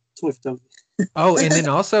 back to toy photography. Oh, and then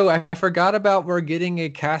also I forgot about we're getting a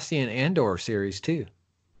Cassian Andor series too.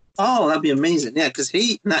 Oh, that'd be amazing. Yeah, because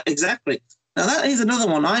exactly. Now that is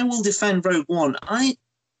another one. I will defend Rogue One. I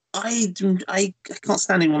can't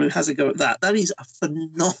stand anyone who has a go at that. That is a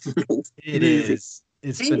phenomenal It movie. is.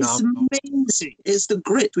 It's phenomenal. Amazing. It's the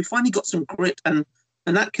grit. We finally got some grit, and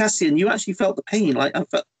that Cassian, you actually felt the pain. Like I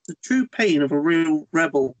felt the true pain of a real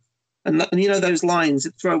rebel. And those lines,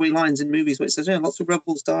 throwaway lines in movies where it says, "Yeah, lots of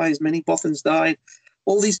rebels died, many Bothans died."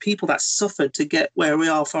 All these people that suffered to get where we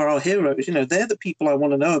are for our heroes. They're the people I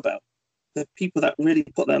want to know about. The people that really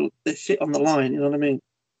put their shit on the line. You know what I mean?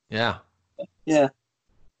 Yeah. Yeah.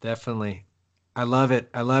 Definitely. I love it.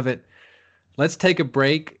 I love it. Let's take a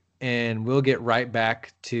break and we'll get right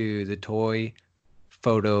back to the Toy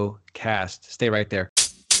Photo Cast. Stay right there.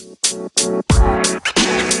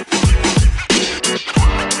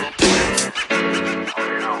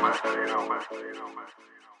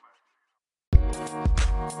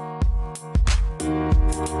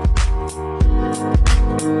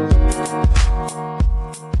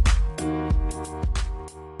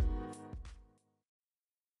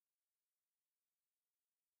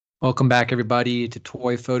 Welcome back, everybody, to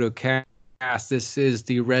Toy Photo Cast. This is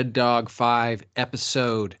the Red Dog 5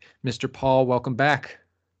 episode. Mr. Paul, welcome back.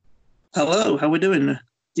 Hello, how we doing?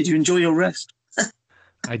 Did you enjoy your rest?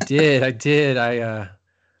 I did. I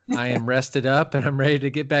am rested up and I'm ready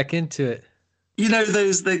to get back into it.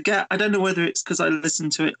 The gap. I don't know whether it's because I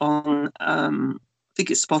listened to it on, I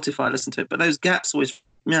think it's Spotify. I listened to it, but those gaps always,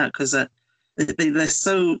 because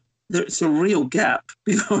it's a real gap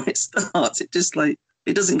before it starts. It just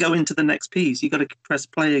it doesn't go into the next piece. You got to press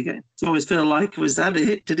play again. So I always feel like, was that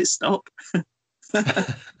it? Did it stop?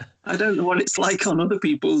 I don't know what it's like on other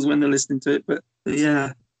people's when they're listening to it, but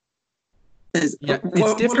yeah. It's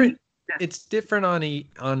different. It's different on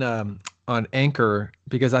Anchor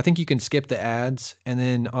because I think you can skip the ads, and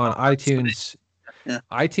then on iTunes,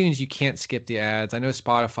 iTunes you can't skip the ads. I know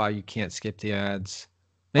Spotify you can't skip the ads.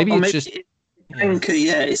 Maybe Anchor.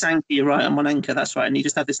 Yeah, it's Anchor. You're right. I'm on Anchor. That's right. And you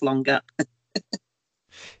just have this long gap.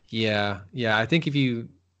 Yeah. I think if you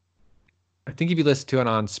listen to it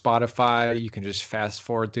on Spotify, you can just fast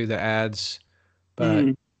forward through the ads,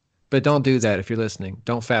 but don't do that if you're listening.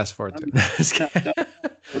 Don't fast forward through.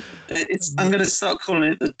 I'm going to start calling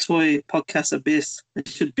it the Toy Podcast Abyss. There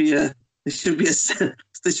should be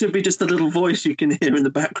just a little voice you can hear in the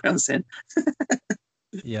background saying.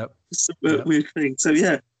 Yep. It's a weird thing. So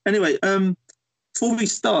yeah. Anyway, before we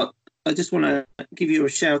start, I just want to give you a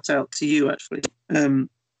shout out to you actually.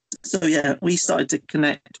 So yeah, we started to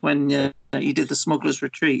connect when you did the Smugglers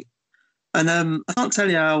Retreat, and I can't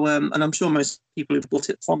tell you how. And I'm sure most people who've bought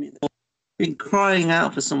it from you have been crying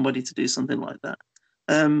out for somebody to do something like that.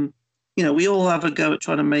 We all have a go at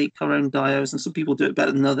trying to make our own dios, and some people do it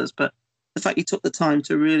better than others. But the fact you took the time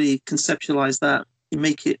to really conceptualize that, you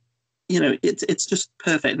make it, it's just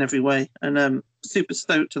perfect in every way. And I'm super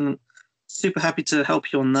stoked and super happy to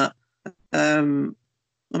help you on that.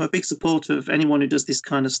 I'm a big supporter of anyone who does this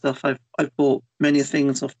kind of stuff. I've bought many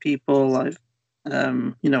things off people. I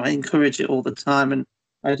encourage it all the time, and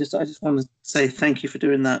I just want to say thank you for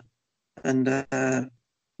doing that. And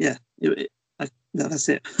that's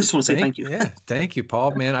it. I just want to say thank you. Yeah, thank you,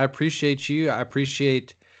 Paul. Man, I appreciate you. I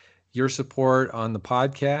appreciate your support on the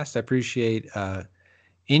podcast. I appreciate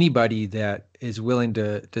anybody that is willing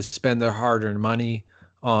to spend their hard-earned money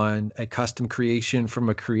on a custom creation from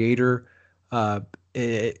a creator.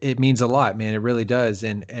 It means a lot, man. It really does.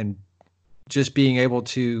 And just being able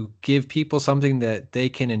to give people something that they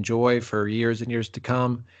can enjoy for years and years to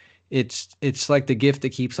come, it's like the gift that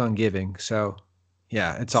keeps on giving. So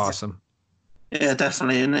yeah, it's awesome. Yeah,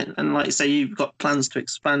 definitely. And like you say, you've got plans to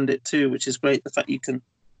expand it too, which is great. The fact you can,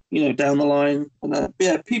 down the line, and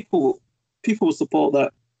people will support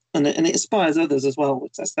that, and it inspires others as well.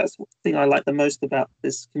 Which that's the thing I like the most about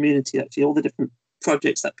this community. Actually, all the different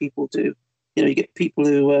projects that people do. You get people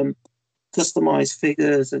who customize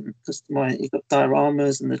figures and you've got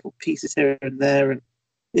dioramas and little pieces here and there, and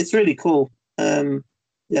it's really cool. There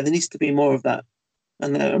needs to be more of that,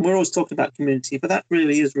 and we're always talking about community, but that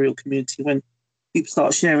really is real community when people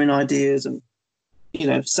start sharing ideas and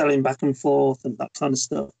selling back and forth and that kind of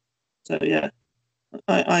stuff. So yeah,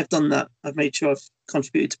 I've done that. I've made sure I've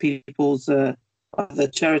contributed to people's either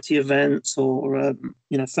charity events or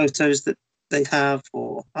photos that they have,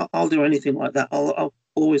 or I'll do anything like that. I'll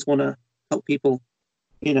always want to help people,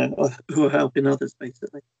 who are helping others,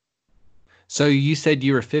 basically. So you said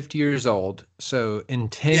you were 50 years old. So in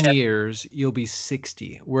 10 years, you'll be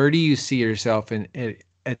 60. Where do you see yourself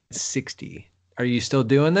at 60. Are you still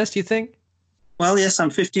doing this, do you think? Well, yes, I'm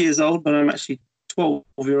 50 years old, but I'm actually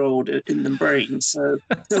 12-year-old in the brain, so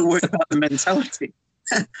don't worry about the mentality.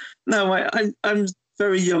 No, I'm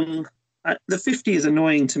very young. The 50 is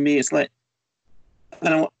annoying to me. It's like, I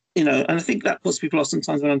don't, and I think that puts people off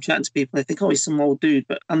sometimes when I'm chatting to people. They think, oh, he's some old dude,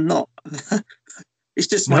 but I'm not. It's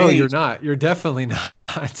just my No, age. you're not. You're definitely not.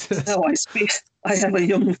 No, I speak. I have a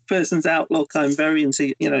young person's outlook. I'm very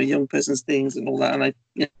into young person's things and all that, and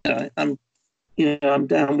I'm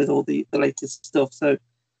down with all the latest stuff. So,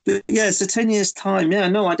 but yeah, so 10 years time. Yeah,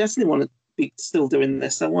 no, I definitely want to be still doing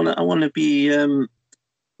this. I want to be. I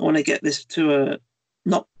want to get this to a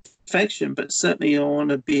not perfection, but certainly I want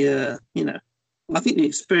to be a. I think the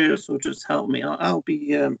experience will just help me. I'll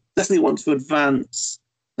be definitely want to advance.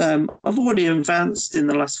 I've already advanced in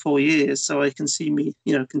the last 4 years, so I can see me,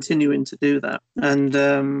 continuing to do that. And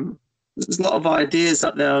there's a lot of ideas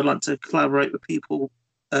out there. I'd like to collaborate with people.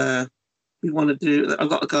 We want to do. I've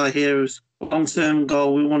got a guy here who's long-term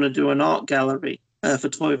goal. We want to do an art gallery for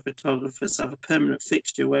toy photographers. Have a permanent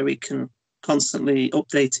fixture where we can constantly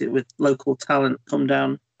update it with local talent. Come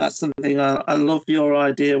down. That's something I love. Your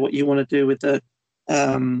idea, what you want to do with the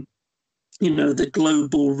the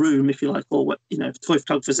global room, if you like, or toy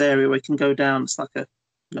photographers area where we can go down. It's like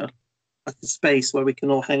like a space where we can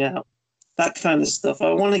all hang out. That kind of stuff.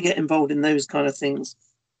 I want to get involved in those kind of things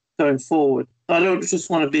going forward. I don't just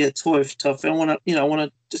want to be a toy photographer. I want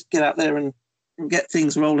to just get out there and get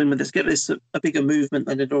things rolling with this. Get this a bigger movement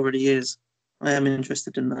than it already is. I am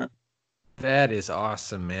interested in that. That is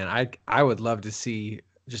awesome, man. I would love to see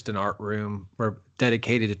just an art room or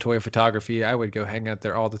dedicated to toy photography. I would go hang out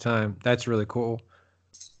there all the time. That's really cool.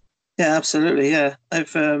 Yeah, absolutely. Yeah,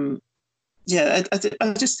 I've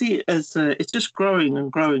I just see it as it's just growing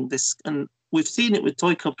and growing. This, and we've seen it with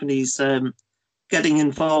toy companies getting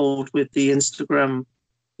involved with the Instagram,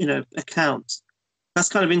 accounts. That's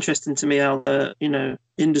kind of interesting to me how the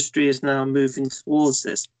industry is now moving towards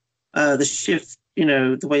this. The shift,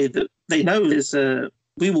 the way that they know is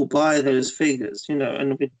we will buy those figures,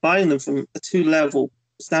 and we're buying them from a two-level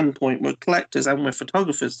standpoint. We're collectors and we're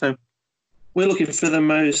photographers, so we're looking for the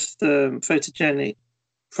most photogenic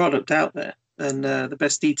product out there and the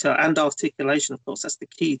best detail and articulation. Of course, that's the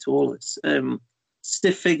key to all this.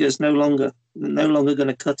 Stiff figures no longer going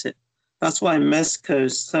to cut it. That's why Mezco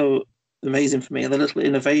is so amazing for me. The little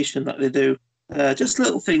innovation that they do, just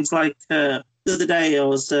little things like the other day I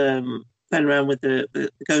was playing around with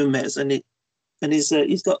the Gomez, and he's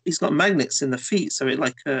got magnets in the feet, so it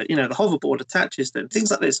the hoverboard attaches them.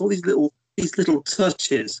 Things like this, all these little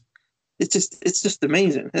touches. It's just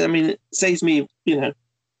amazing. I mean, it saves me,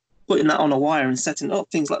 putting that on a wire and setting it up,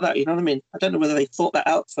 things like that. You know what I mean? I don't know whether they thought that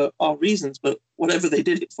out for our reasons, but whatever they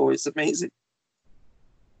did it for, it's amazing.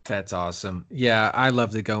 That's awesome. Yeah, I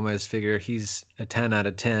love the Gomez figure. He's a 10 out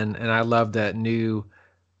of 10, and I love that new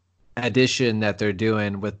addition that they're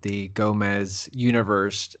doing with the Gomez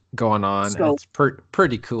universe going on. So, it's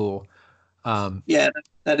pretty cool. Yeah,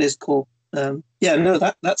 that is cool. Yeah, no,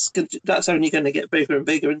 that's good. That's only going to get bigger and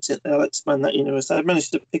bigger, isn't it? They'll expand that universe. I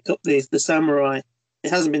managed to pick up the samurai. It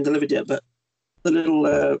hasn't been delivered yet, but the little,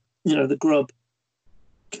 the grub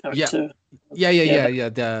character. Yeah.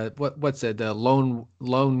 The what's it? The lone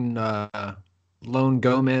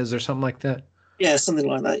Gomez or something like that. Yeah, something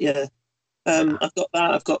like that. Yeah. I've got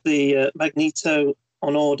that. I've got the Magneto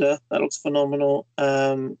on order. That looks phenomenal.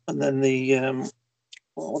 And then the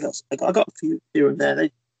what else? I got a few here and there.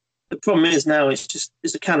 The problem is now it's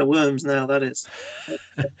a can of worms. Now that is,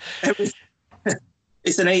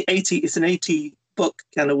 it's an 80 buck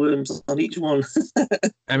can of worms on each one.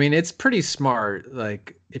 I mean, it's pretty smart.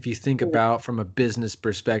 Like if you think about from a business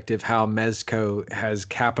perspective, how Mezco has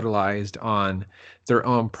capitalized on their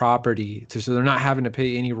own property, so they're not having to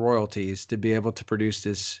pay any royalties to be able to produce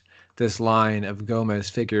this line of Gomez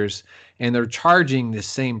figures, and they're charging the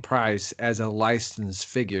same price as a licensed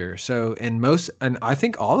figure. So, and I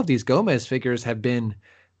think all of these Gomez figures have been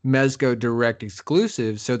Mezco direct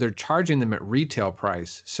exclusive, so they're charging them at retail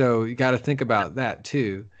price. So you got to think about that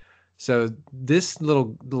too. So this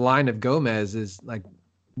little line of Gomez is like,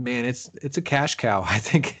 man, it's a cash cow, I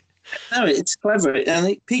think. No, it's clever, and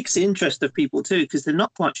it piques the interest of people too, because they're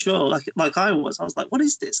not quite sure. Like I was like, what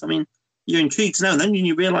is this? I mean, you're intrigued now, and then when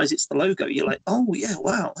you realize it's the logo, you're like, oh yeah,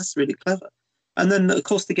 wow, that's really clever. And then of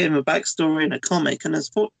course they gave him a backstory and a comic, and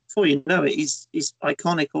before you know it, he's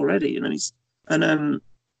iconic already.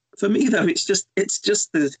 For me though, it's just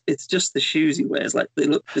the shoes he wears, like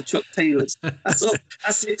the Chuck Taylors.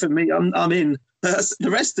 That's it for me. I'm in. The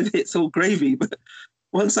rest of it's all gravy. But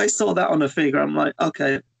once I saw that on a figure, I'm like,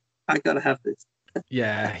 okay, I gotta have this.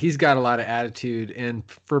 Yeah, he's got a lot of attitude. And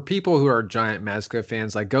for people who are giant Mazco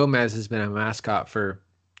fans, like Gomez has been a mascot for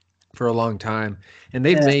a long time, and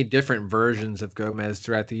they've Yeah, made different versions of Gomez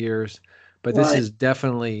throughout the years, but this right. is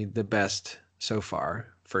definitely the best so far,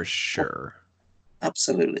 for sure.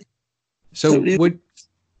 Absolutely. So Totally. would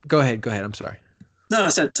go ahead. I'm sorry. No, I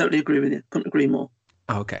said totally agree with you. Couldn't agree more.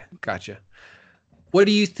 Oh, okay, gotcha. What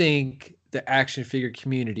do you think the action figure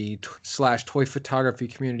community slash toy photography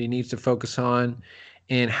community needs to focus on,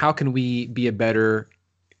 and how can we be a better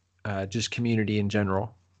just community in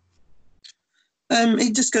general?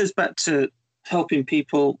 It just goes back to helping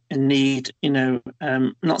people in need.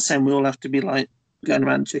 Not saying we all have to be like going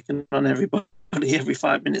around checking on everybody every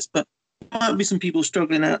 5 minutes, but there might be some people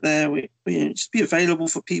struggling out there. We just be available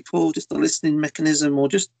for people, just a listening mechanism, or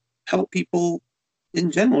just help people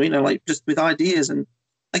in general. Like just with ideas. And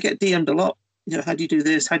I get DM'd a lot. How do you do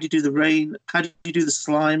this? How do you do the rain? How do you do the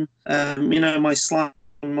slime? My slime,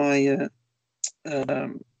 my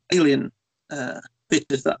alien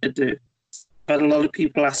pictures that I do. I had a lot of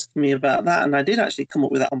people ask me about that, and I did actually come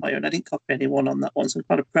up with that on my own. I didn't copy anyone on that one, so I'm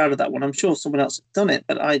kind of proud of that one. I'm sure someone else had done it,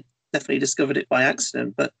 but I definitely discovered it by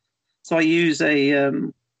accident. But so I use a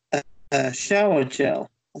shower gel,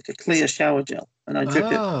 like a clear shower gel, and I drip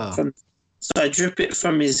it Ah, from. So I drip it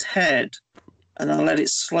from his head, and I let it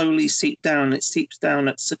slowly seep down. It seeps down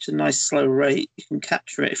at such a nice slow rate. You can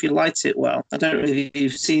capture it if you light it well. I don't know if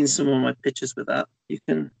you've seen some of my pictures with that. You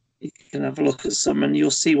can have a look at some, and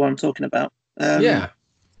you'll see what I'm talking about. Um, yeah.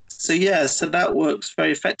 so that works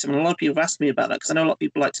very effective. And a lot of people have asked me about that because I know a lot of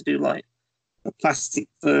people like to do like a plastic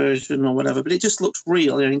version or whatever, but it just looks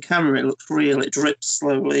real. In camera, it looks real. It drips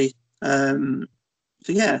slowly.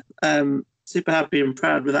 Super happy and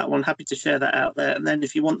proud with that one. Happy to share that out there. And then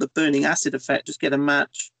if you want the burning acid effect, just get a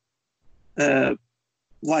match, uh,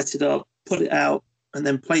 light it up, put it out, and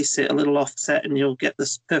then place it a little offset, and you'll get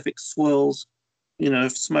this perfect swirls,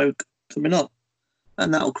 of smoke coming up,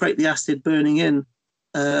 and that'll create the acid burning in.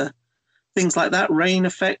 Uh, Things like that, rain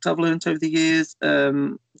effect, I've learned over the years.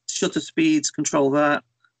 Shutter speeds, control that.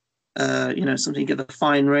 Something you get the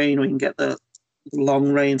fine rain, or you can get the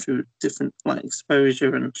long rain through different like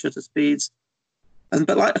exposure and shutter speeds.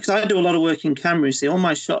 But like, because I do a lot of work in camera, you see, all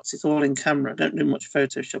my shots, it's all in camera. I don't do much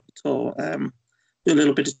Photoshop at all. Do a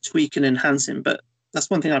little bit of tweaking and enhancing, but that's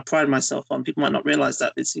one thing I pride myself on. People might not realize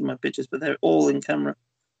that they see my pictures, but they're all in camera.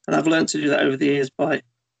 And I've learned to do that over the years by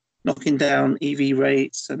knocking down EV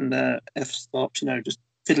rates and f-stops, just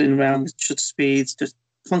fiddling around with shutter speeds, just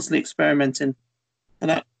constantly experimenting.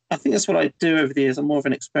 And I think that's what I do over the years. I'm more of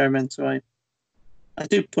an experimenter. I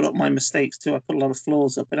do put up my mistakes too. I put a lot of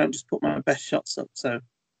flaws up. I don't just put my best shots up. So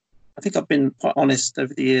I think I've been quite honest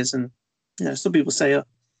over the years. And, some people say, oh,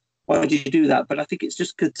 why do you do that? But I think it's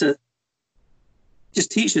just good to just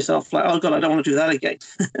teach yourself, like, oh, God, I don't want to do that again.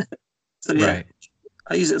 So, yeah, Right.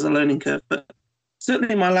 I use it as a learning curve. But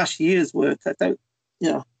certainly in my last year's work, I don't,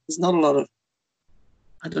 there's not a lot of,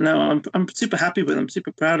 I don't know, I'm super happy with them,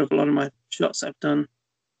 super proud of a lot of my shots I've done.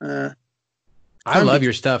 I Can love be,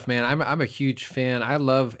 your stuff, man. I'm a huge fan. I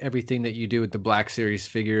love everything that you do with the Black Series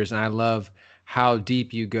figures, and I love how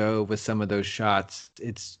deep you go with some of those shots.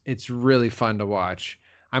 It's really fun to watch.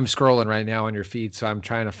 I'm scrolling right now on your feed, so I'm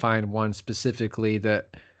trying to find one specifically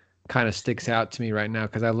that kind of sticks out to me right now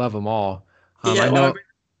because I love them all. I yeah, know.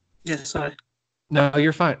 yeah, sorry. No,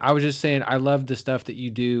 you're fine. I was just saying I love the stuff that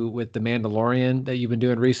you do with the Mandalorian that you've been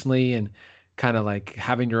doing recently, and kind of like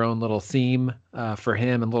having your own little theme for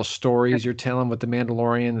him and little stories you're telling with the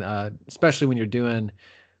Mandalorian, especially when you're doing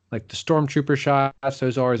like the Stormtrooper shots.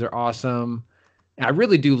 Those always are awesome. And I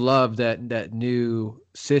really do love that new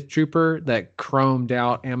Sith Trooper, that chromed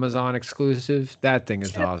out Amazon exclusive. That thing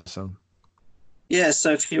is awesome. Yeah,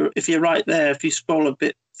 so if you're right there, if you scroll a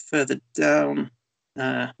bit further down,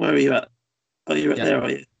 where are you at? Oh, you're right Yeah, there,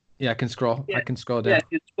 are you? yeah. I can scroll. Yeah, I can scroll yeah. down.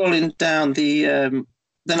 If you're scrolling down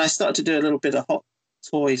then I started to do a little bit of hot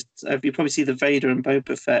toys. You probably see the Vader and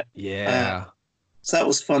Boba Fett. Uh, Yeah. so that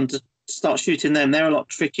was fun to start shooting them. They're a lot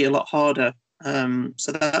tricky, a lot harder.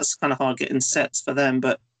 So that's kind of hard getting sets for them.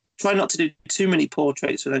 But try not to do too many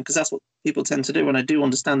portraits for them because that's what people tend to do. And I do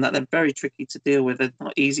understand that they're very tricky to deal with. They're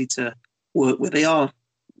not easy to work with. They are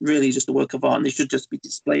really just a work of art, and they should just be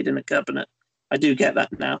displayed in a cabinet. I do get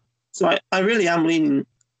that now. So I really am leaning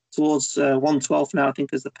towards 112 now, I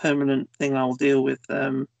think, is the permanent thing I'll deal with.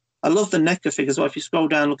 I love the NECA figures. Well, if you scroll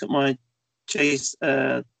down, look at my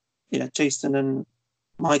Jason and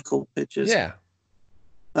Michael pictures, Yeah.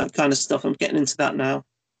 that kind of stuff. I'm getting into that now.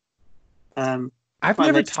 I've Find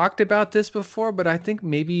never they talked about this before, but I think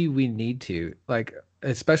maybe we need to, like,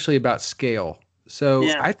 especially about scale. So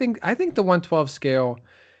Yeah, I think the 112 scale,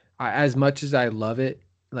 as much as I love it,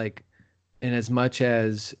 like, and as much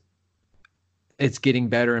as it's getting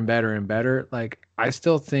better and better and better, like I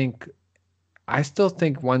still think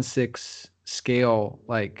 1/6 scale,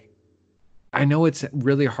 like I know it's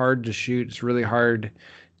really hard to shoot. It's really hard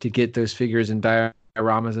to get those figures and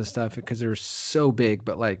dioramas and stuff because they're so big.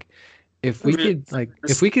 But like, if we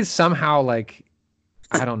could somehow like,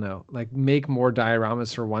 I don't know, like make more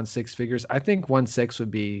dioramas for 1/6 figures, I think 1/6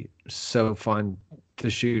 would be so fun to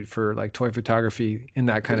shoot for like toy photography in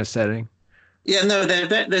that kind of setting. Yeah, no,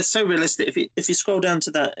 they're so realistic. If you scroll down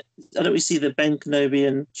to that, I don't we see the Ben Kenobi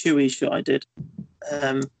and Chewie shot I did,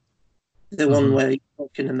 um, the one where you're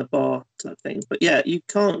walking in the bar type thing. But yeah, you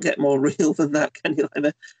can't get more real than that, can you?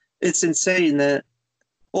 Like, it's insane.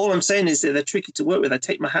 All I'm saying is that they're tricky to work with. I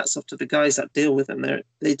take my hats off to the guys that deal with them.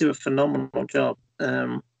 They do a phenomenal job.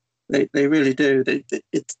 They really do.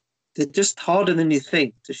 They're just harder than you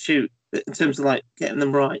think to shoot in terms of like getting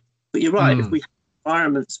them right. But you're right. If we have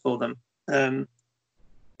environments for them.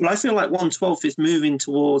 But I feel like 1/12 is moving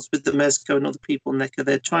towards, with the Mezco and other people, NECA,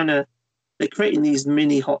 they're creating these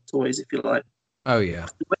mini hot toys, if you like. Oh yeah.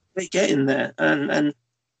 They get in there, and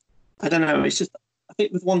I don't know. It's just, I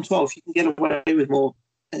think with 1/12 you can get away with more.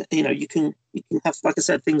 You can have, like I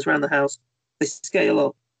said, things around the house. They scale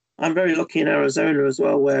up. I'm very lucky in Arizona as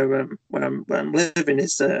well, where I'm living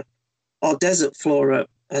is our desert flora,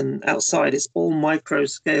 and outside it's all micro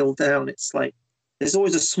scaled down. It's like there's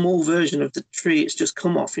always a small version of the tree it's just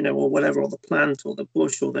come off, or whatever, or the plant or the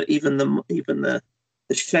bush or even the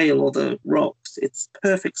shale or the rocks. It's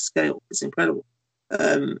perfect scale. It's incredible.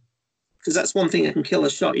 Because that's one thing that can kill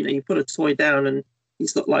a shot. You put a toy down and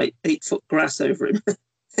he's got like 8-foot grass over him.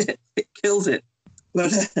 It kills it.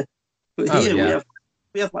 But here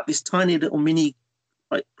we have like this tiny little mini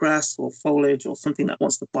like grass or foliage or something that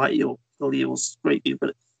wants to bite you or kill you or scrape you,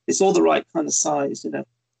 but it's all the right kind of size.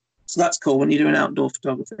 So that's cool when you're doing outdoor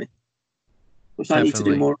photography, which I need to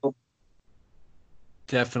do more of.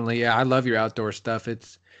 Definitely. Yeah, I love your outdoor stuff.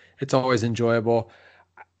 It's always enjoyable.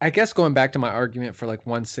 I guess going back to my argument for like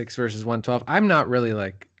 1/6 versus 1/12, I'm not really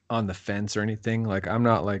like on the fence or anything. Like I'm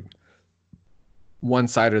not like one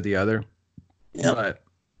side or the other. Yep. But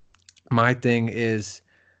my thing is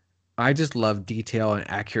I just love detail and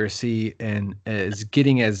accuracy and as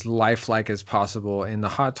getting as lifelike as possible. And the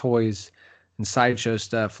Hot Toys and sideshow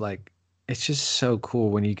stuff, like it's just so cool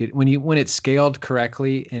when it's scaled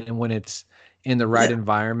correctly and when it's in the right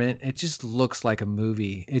environment. It just looks like a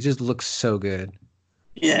movie. It just looks so good.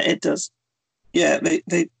 Yeah, it does. Yeah,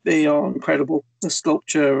 they are incredible. The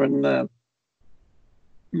sculpture and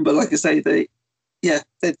but like I say,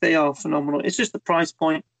 they are phenomenal. It's just the price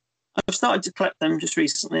point. I've started to collect them just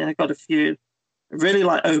recently. I got a few. I really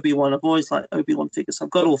like Obi-Wan. I've always liked Obi-Wan figures. I've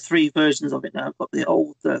got all 3 versions of it now. I've got the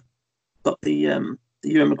old, got the Ewan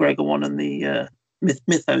McGregor one and the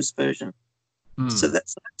Mythos version. So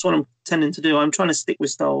that's what I'm tending to do. I'm trying to stick with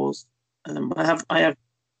Star Wars. I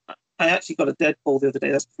actually got a Deadpool the other day.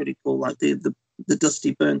 That's pretty cool. Like the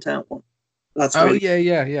dusty, burnt out one. That's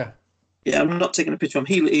yeah. Yeah, I'm not taking a picture of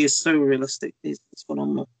him. He is so realistic. It's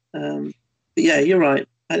phenomenal. But yeah, you're right.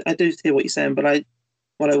 I do hear what you're saying, but I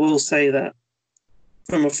will say that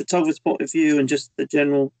from a photographer's point of view and just the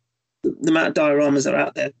general, the amount of dioramas that are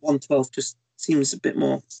out there, 1/12 just seems a bit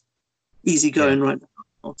more easygoing right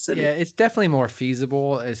now. Yeah, it's definitely more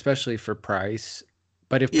feasible, especially for price.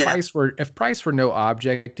 But if price were no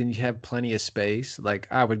object and you have plenty of space, like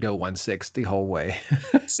I would go 1/6 the whole way.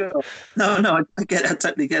 Sure. No, I get it. I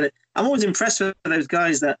totally get it. I'm always impressed with those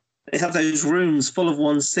guys that they have those rooms full of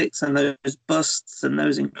 1/6 and those busts and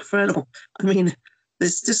those incredible. I mean,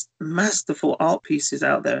 there's just masterful art pieces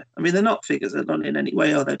out there. I mean, they're not figures. They're not in any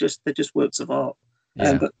way, are they? They're just works of art.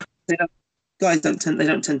 Yeah. But guys don't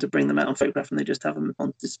tend to bring them out on photograph, and they just have them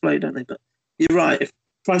on display, don't they? But you're right. If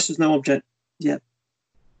price was no object, yeah,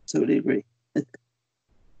 totally agree.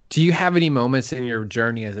 Do you have any moments in your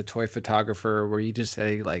journey as a toy photographer where you just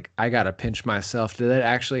say, like, I got to pinch myself? Did that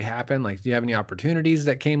actually happen? Like, do you have any opportunities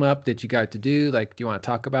that came up that you got to do? Like, do you want to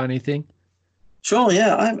talk about anything? Sure,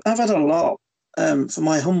 yeah. I've had a lot for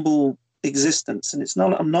my humble existence, and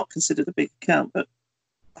I'm not considered a big account, but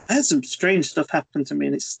I had some strange stuff happen to me,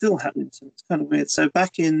 and it's still happening to me. It's kind of weird. So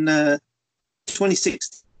back in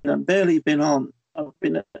 2016, I've barely been on. I've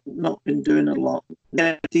not been doing a lot.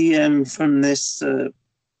 Get a DM from this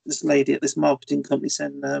lady at this marketing company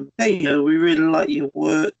saying, "Hey, we really like your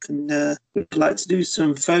work, and we'd like to do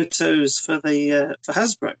some photos for the for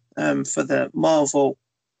Hasbro for the Marvel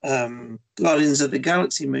Guardians of the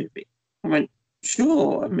Galaxy movie." I went,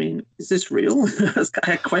 sure. I mean, is this real?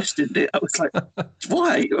 I questioned it. I was like,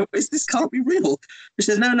 why? This can't be real. She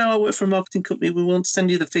said, no, no, I work for a marketing company. We want to send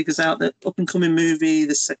you the figures out, that up and coming movie,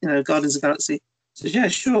 this, Guardians of the Galaxy. I said, yeah,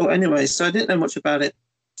 sure. Anyway, so I didn't know much about it.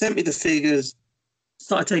 Sent me the figures,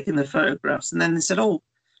 started taking the photographs, and then they said, oh,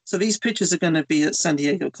 so these pictures are going to be at San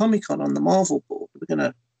Diego Comic Con on the Marvel board. We're going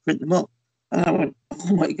to print them up. And I went,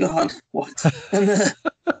 oh my God, what?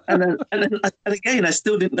 And again, I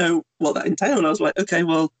still didn't know what that entailed. I was like, okay,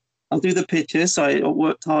 well, I'll do the pictures. So I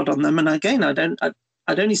worked hard on them. And again,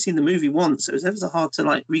 I'd only seen the movie once. So it was ever so hard to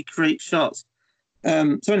like recreate shots.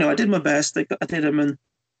 So anyway, I did my best. I did them and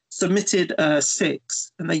submitted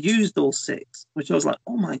 6, and they used all 6, which I was like,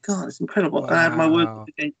 oh my God, it's incredible. And I had my work Wow.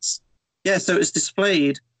 against, yeah. So it was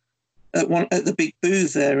displayed at the big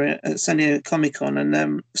booth there at San Diego Comic Con,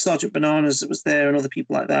 and Sergeant Bananas was there, and other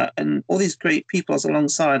people like that, and all these great people I was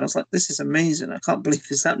alongside. I was like, this is amazing. I can't believe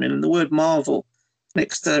this is happening. And the word Marvel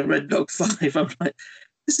next to Red Dog 5, I'm like,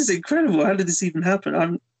 this is incredible. How did this even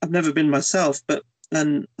happen? I've never been myself, but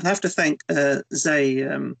and I have to thank Zay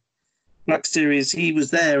Black Series. He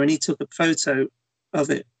was there and he took a photo of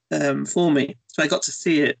it for me, so I got to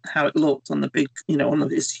see it, how it looked on the big,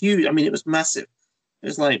 it's huge. I mean, it was massive. It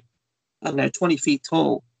was like, I don't know, 20 feet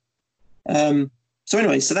tall. So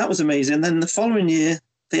anyway, so that was amazing. Then the following year,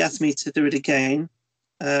 they asked me to do it again,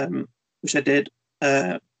 which I did.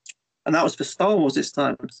 And that was for Star Wars this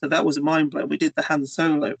time. So that was a mind blow. We did the Han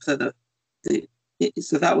Solo. So that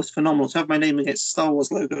was phenomenal to have my name against the Star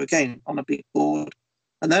Wars logo again on a big board.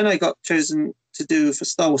 And then I got chosen to do for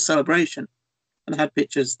Star Wars Celebration, and I had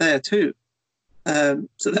pictures there too. So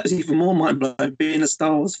that was even more mind blowing. Being a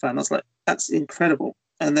Star Wars fan, I was like, that's incredible.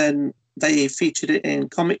 And then they featured it in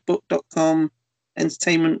comicbook.com,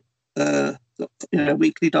 entertainment,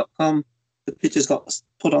 weekly.com. The pictures got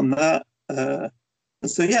put on that. And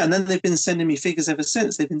so, yeah, and then they've been sending me figures ever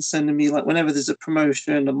since. They've been sending me, like, whenever there's a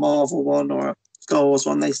promotion, a Marvel one or a Star Wars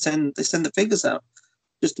one, they send the figures out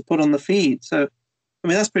just to put on the feed. So, I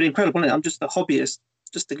mean, that's pretty incredible, isn't it? I'm just a hobbyist,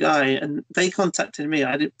 just a guy, and they contacted me.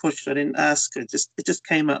 I didn't push, I didn't ask. It just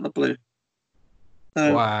came out of the blue.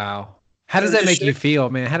 So, Wow. How does that make you feel,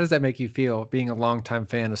 man? How does that make you feel being a longtime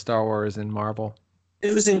fan of Star Wars and Marvel?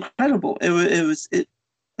 it was incredible.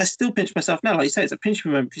 I still pinch myself now. Like you say, it's a pinch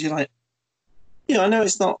me moment because you're like, I know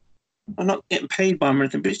I'm not getting paid by them or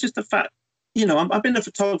anything, but it's just the fact, I've been a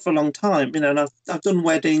photographer for a long time, and I've done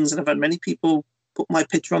weddings and I've had many people put my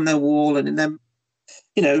picture on their wall and in them,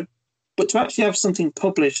 but to actually have something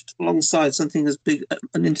published alongside something as big,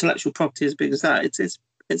 an intellectual property as big as that,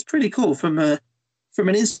 it's pretty cool from an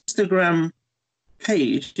Instagram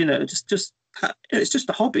page, it's just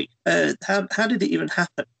a hobby. How did it even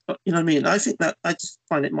happen? You know what I mean? I think that I just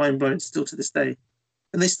find it mind blowing still to this day,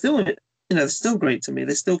 and they still, they're still great to me.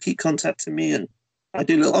 They still keep contacting me, and I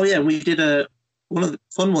do. Oh yeah, we did one of the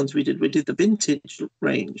fun ones we did. We did the vintage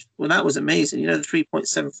range. Well, that was amazing. The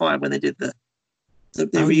 3.75 when they did the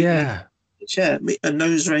Oh yeah. yeah, and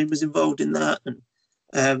Nose Rain was involved in that,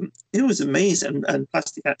 and it was amazing. And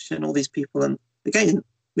Plastic Action, all these people, and again,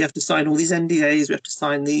 we have to sign all these NDAs. We have to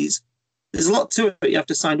sign these. There's a lot to it. You have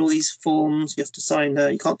to sign all these forms. You have to sign.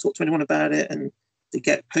 You can't talk to anyone about it, and they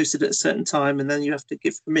get posted at a certain time, and then you have to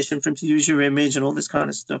give permission for them to use your image and all this kind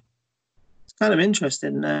of stuff. It's kind of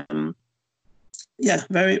interesting. Yeah,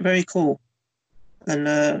 very very cool.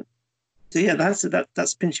 And so yeah,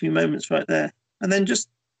 that's pinch me moments right there. And then just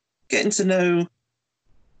getting to know,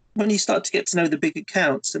 when you start to get to know the big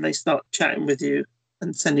accounts and they start chatting with you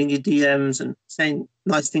and sending you DMs and saying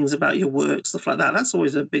nice things about your work, stuff like that. That's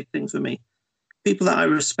always a big thing for me. People that I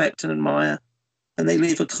respect and admire, and they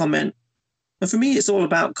leave a comment. And for me, it's all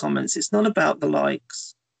about comments. It's not about the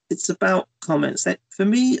likes. It's about comments. For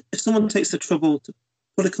me, if someone takes the trouble to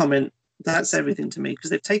put a comment, that's everything to me, because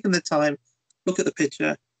they've taken the time, look at the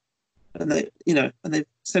picture, and they've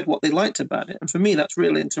said what they liked about it. And for me, that's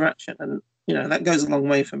real interaction, and that goes a long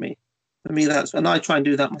way for me. For me, and I try and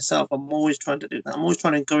do that myself. I'm always trying to do that. I'm always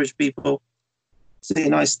trying to encourage people, say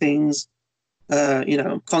nice things.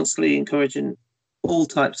 I'm constantly encouraging all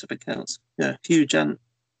types of accounts. Yeah, huge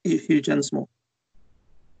and small.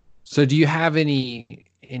 So do you have any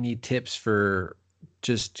tips for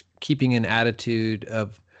just keeping an attitude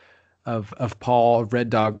of Paul,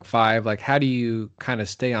 Red Dog 5? Like, how do you kind of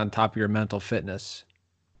stay on top of your mental fitness?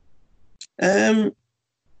 I'm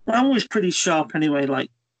always pretty sharp anyway.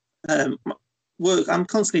 Like, work, I'm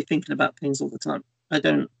constantly thinking about things all the time. I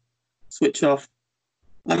don't switch off.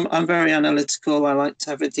 I'm very analytical. I like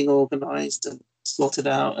to have everything organized and sorted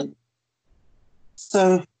out. And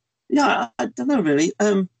so, yeah, I don't know really.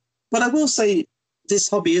 But I will say this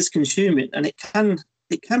hobby is consuming, and it can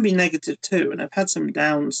it can be negative too. And I've had some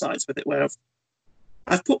downsides with it where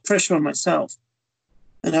I've put pressure on myself.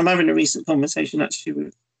 And I'm having a recent conversation actually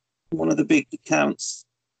with one of the big accounts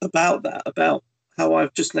about that, about how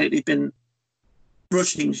I've just lately been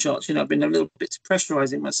rushing shots. I've been a little bit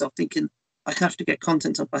pressurizing myself, thinking I have to get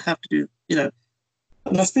content up. I have to do,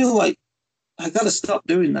 and I feel like I got to stop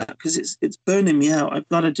doing that because it's burning me out. I've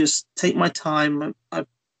got to just take my time. I've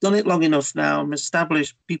done it long enough now. I'm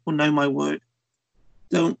established. People know my work.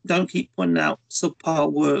 Don't keep putting out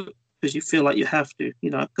subpar work because you feel like you have to.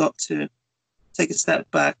 I've got to take a step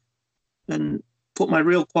back and put my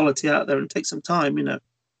real quality out there and take some time. I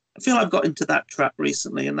feel I've got into that trap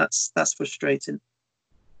recently, and that's frustrating.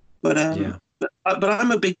 But I'm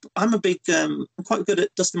quite good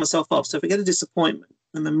at dusting myself off. So if I get a disappointment,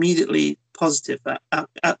 I'm immediately positive.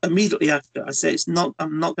 Immediately after, I say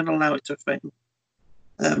I'm not going to allow it to affect me.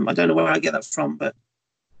 I don't know where I get that from, but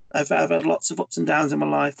I've had lots of ups and downs in my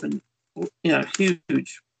life, and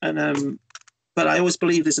huge. And but I always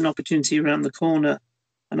believe there's an opportunity around the corner,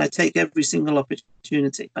 and I take every single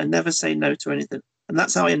opportunity. I never say no to anything, and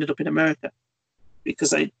that's how I ended up in America,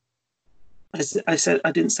 because I said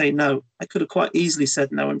I didn't say no. I could have quite easily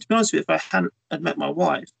said no. And to be honest with you, if I hadn't had met my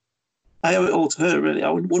wife, I owe it all to her, really. I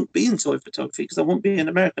wouldn't be in toy photography because I wouldn't be an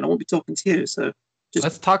American. I wouldn't be talking to you. So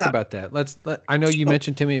let's talk about that. I know you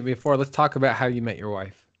mentioned to me before. Let's talk about how you met your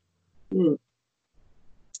wife.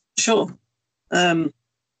 Sure.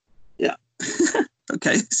 Yeah.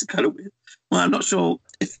 Okay. It's kind of weird. Well, I'm not sure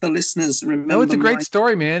if the listeners remember. No, it's a great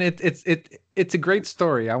story, man. It's a great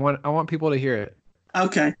story. I want people to hear it.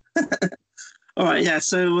 Okay. All right. Yeah.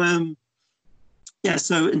 So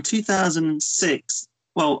in 2006,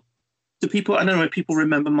 well, I don't know if people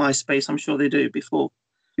remember MySpace. I'm sure they do. Before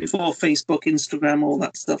Facebook, Instagram, all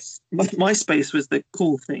that stuff. MySpace was the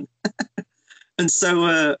cool thing. And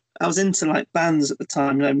so I was into like bands at the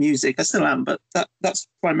time, music. I still am, but that's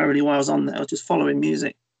primarily why I was on there. I was just following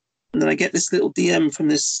music. And then I get this little DM from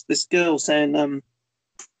this girl saying, "Oh,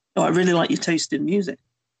 I really like your taste in music."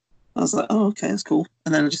 I was like, "Oh, okay, that's cool."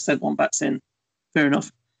 And then I just sent one back saying, "Fair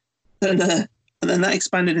enough." And then that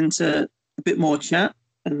expanded into a bit more chat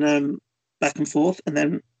and back and forth. And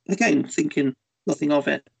then again, thinking nothing of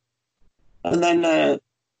it. And then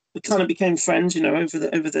we kind of became friends, over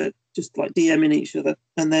the just like DMing each other.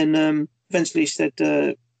 And then eventually she said,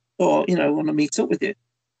 "Oh, I want to meet up with you."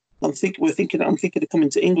 I'm thinking of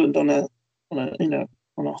coming to England on a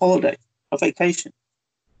holiday, a vacation.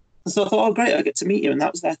 And so I thought, oh, great, I get to meet you. And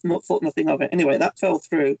that was that. Thought nothing of it. Anyway, that fell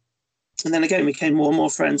through. And then again, we became more and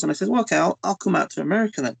more friends. And I said, well, okay, I'll come out to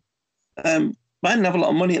America then. I didn't have a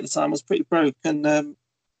lot of money at the time. I was pretty broke. And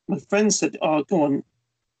my friend said, oh, go on,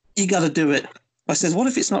 you got to do it. I said, what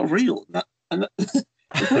if it's not real? What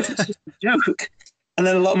if it's just a joke? And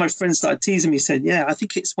then a lot of my friends started teasing me, said, yeah, I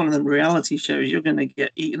think it's one of them reality shows. You're going to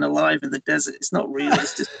get eaten alive in the desert. It's not real.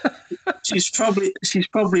 It's just, she's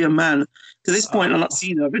probably a man. To this point, I'm not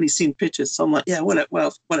seeing her. I've only seen pictures. So I'm like, yeah,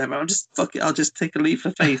 whatever. I'll just take a leap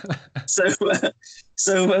of faith. So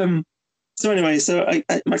anyway,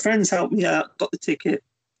 my friends helped me out, got the ticket,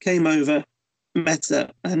 came over, met her,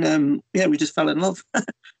 and we just fell in love.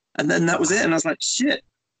 And then that was it. And I was like, shit,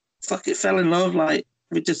 fuck it, fell in love. Like,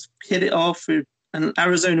 we just hit it off. And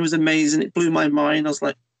Arizona was amazing. It blew my mind. I was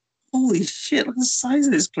like, holy shit, look at the size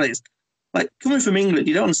of this place. Like, coming from England,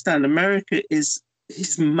 you don't understand. America is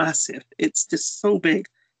massive. It's just so big.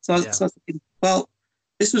 So I was thinking, well,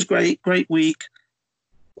 this was great week.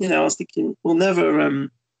 I was thinking, we'll never,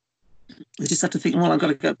 we just had to think, well, I've got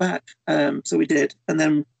to go back. So we did. And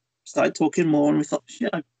then started talking more, and we thought,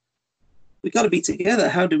 shit, we got to be together.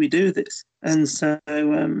 How do we do this? And so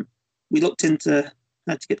we looked into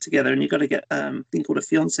how to get together, and you got to get a thing called a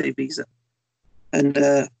fiance visa. And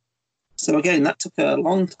so again, that took a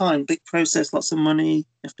long time, big process, lots of money. You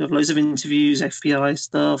have to have loads of interviews, FBI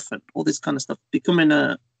stuff, and all this kind of stuff. Becoming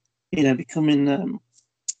an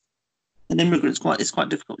immigrant is quite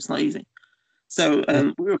difficult. It's not easy. So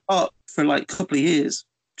we were apart for like a couple of years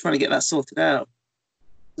trying to get that sorted out.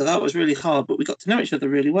 So that was really hard, but we got to know each other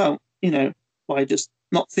really well, by just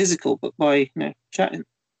not physical, but by, chatting.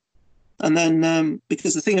 And then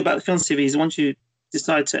because the thing about the fiancé visa, once you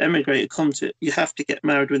decide to emigrate or come to it, you have to get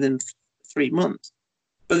married within 3 months.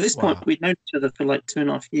 But at this point, we'd known each other for like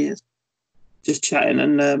 2.5 years, just chatting.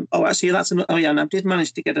 And and I did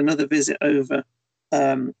manage to get another visit over.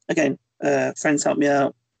 Again, friends helped me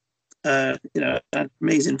out. I had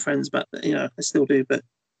amazing friends, but I still do. But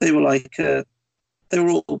they were like, they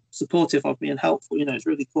were all supportive of me and helpful. It's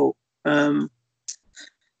really cool.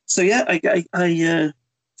 So yeah, I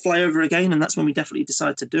fly over again, and that's when we definitely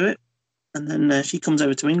decided to do it. And then she comes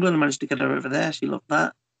over to England. I managed to get her over there. She loved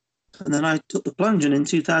that. And then I took the plunge, and in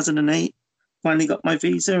 2008, finally got my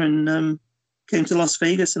visa and came to Las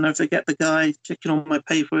Vegas. And I forget the guy checking all my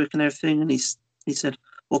paperwork and everything. And he said,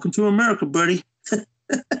 "Welcome to America, buddy."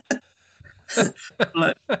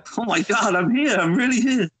 Like, oh my God, I'm here. I'm really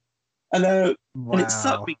here. And it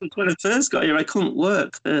sucked because when I first got here, I couldn't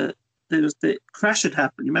work. The crash had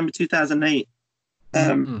happened. You remember 2008?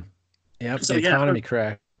 Yep, so the economy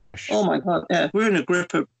crash. Oh my God, yeah. We're in a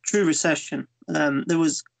grip of true recession. I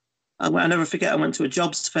never forget, I went to a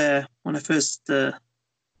jobs fair when I first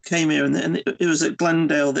came here, and it was at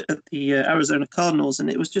Glendale at the Arizona Cardinals, and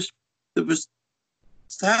there was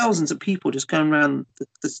thousands of people just going around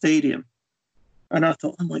the stadium. And I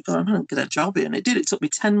thought, oh my God, I'm going to get a job here. And it did. It took me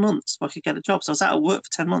 10 months before I could get a job. So I was out of work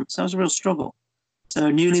for 10 months. That was a real struggle.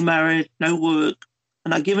 So newly married, no work.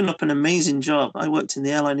 And I'd given up an amazing job. I worked in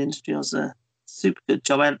the airline industry. I was a super good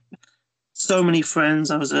job. I had so many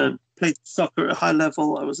friends. Played soccer at a high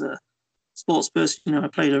level. I was a sports person. I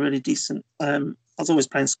played a really decent. I was always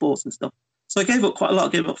playing sports and stuff. So I gave up quite a lot.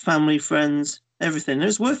 I gave up family, friends, everything. It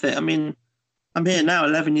was worth it. I mean, I'm here now,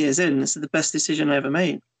 11 years in. This is the best decision I ever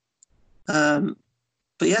made.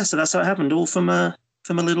 But yeah, so that's how it happened, all from a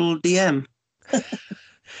little DM.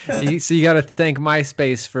 So you got to thank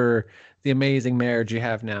MySpace for the amazing marriage you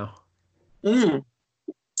have now. It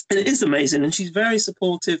is amazing, and she's very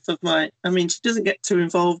supportive of she doesn't get too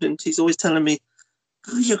involved, and she's always telling me,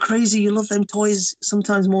 "Oh, you're crazy, you love them toys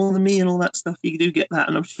sometimes more than me," and all that stuff. You do get that,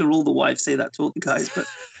 and I'm sure all the wives say that to all the guys,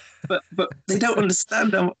 but they don't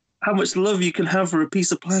understand how much love you can have for a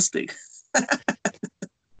piece of plastic.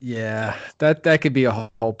 Yeah, that could be a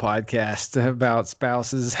whole podcast about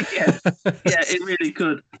spouses. Yeah, it really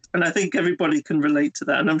could. And I think everybody can relate to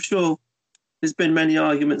that. And I'm sure there's been many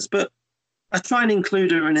arguments, but I try and include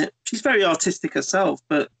her in it. She's very artistic herself,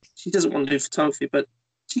 but she doesn't want to do photography, but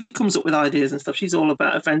she comes up with ideas and stuff. She's all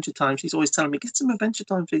about Adventure Time. She's always telling me, get some Adventure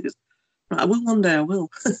Time figures. I will one day, I will.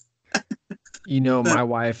 My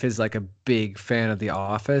wife is like a big fan of The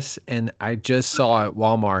Office, and I just saw at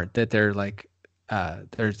Walmart that they're like,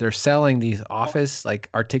 they're selling these Office like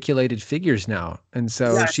articulated figures now, and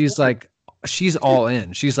so she's all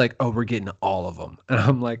in. She's like, "Oh, we're getting all of them," and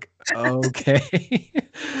I'm like, "Okay,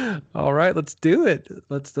 all right, let's do it.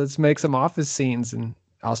 Let's make some Office scenes, and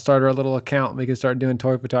I'll start her a little account. We can start doing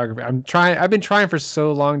toy photography." I've been trying for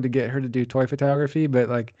so long to get her to do toy photography, but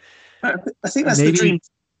like, I think that's the dream.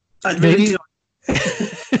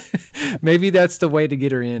 Maybe that's the way to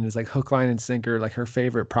get her in, is like hook, line, and sinker. Like her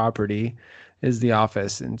favorite property is The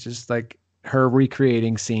Office, and just like her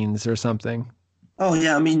recreating scenes or something. Oh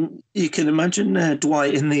yeah, I mean, you can imagine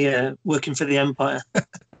Dwight in the working for the Empire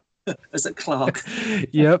as a clerk.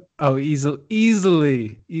 Yep. Oh,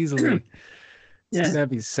 easily. Yeah,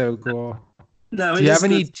 that'd be so cool. No, do you have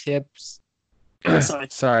any tips?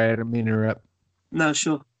 Sorry, I don't mean to interrupt. No,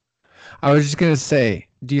 sure. I was just gonna say,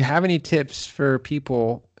 do you have any tips for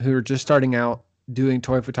people who are just starting out doing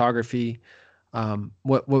toy photography?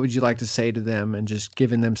 What would you like to say to them, and just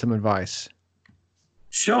giving them some advice?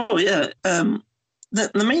 Sure, yeah.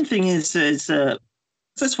 The main thing is first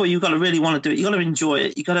of all, you've got to really want to do it. You got to enjoy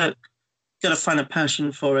it. You got to find a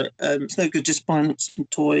passion for it. It's no good just buying some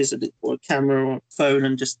toys or a camera or a phone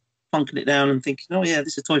and just plunking it down and thinking, "Oh yeah,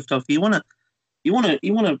 this is toy photography." You want to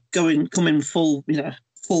come in full,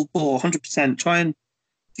 full bore, 100%. Try and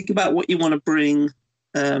think about what you want to bring.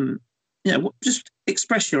 Just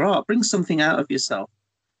express your art. Bring something out of yourself,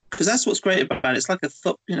 because that's what's great about it. It's like a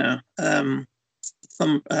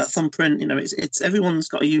thumbprint. It's everyone's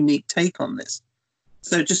got a unique take on this.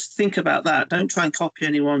 So just think about that. Don't try and copy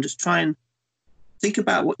anyone. Just try and think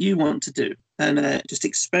about what you want to do, and just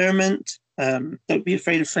experiment. Don't be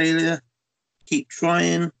afraid of failure. Keep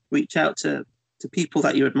trying. Reach out to people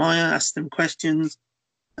that you admire. Ask them questions.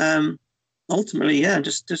 Ultimately, yeah,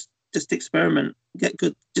 just experiment. Get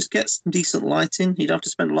good. Just get some decent lighting. You don't have to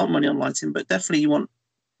spend a lot of money on lighting, but definitely you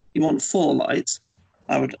want 4 lights.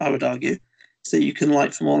 I would argue, so you can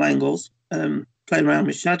light from all angles. Play around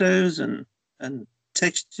with shadows and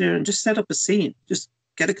texture, and just set up a scene. Just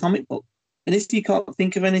get a comic book, and if you can't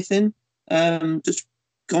think of anything, just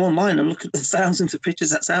go online and look at the thousands of pictures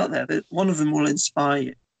that's out there. One of them will inspire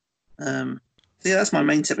you. Yeah, that's my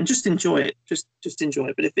main tip, and just enjoy it. Just enjoy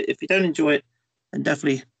it. But if you don't enjoy it, then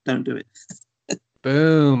definitely don't do it.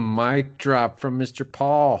 Boom, mic drop from Mr.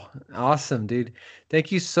 Paul. Awesome, dude.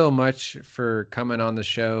 Thank you so much for coming on the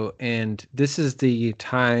show. And this is the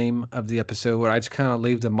time of the episode where I just kind of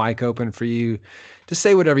leave the mic open for you to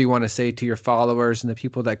say whatever you want to say to your followers and the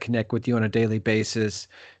people that connect with you on a daily basis.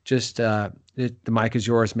 Just the mic is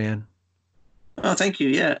yours, man. Oh, thank you.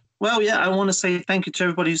 Yeah. Well, yeah, I want to say thank you to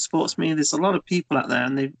everybody who supports me. There's a lot of people out there,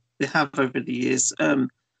 and they have over the years.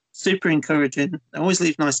 Super encouraging. They always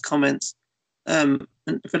leave nice comments. And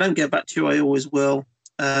if I don't get back to you, I always will.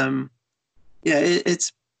 Yeah,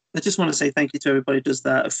 it's. I just want to say thank you to everybody who does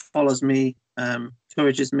that, who follows me,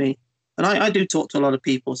 encourages me, and I do talk to a lot of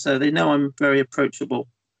people, so they know I'm very approachable.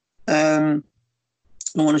 I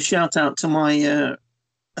want to shout out to my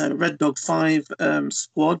Red Dog 5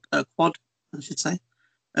 quad, I should say.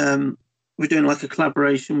 We're doing like a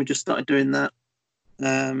collaboration. We just started doing that.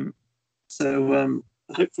 So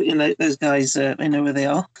hopefully, those guys, they know where they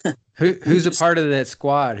are. Who's a part of that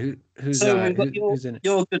squad? Who's in it?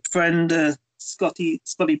 Your good friend, Scotty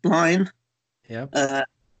Blind. Yeah.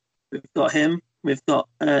 We've got him. We've got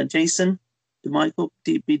Jason DeMichael,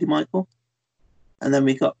 DB DeMichael, and then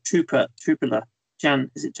we got Trooper Jan.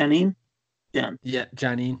 Is it Janine? Jan. Yeah,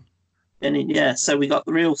 Janine. Janine. Yeah. So we got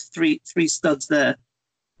the real three studs there.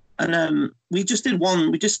 And we just did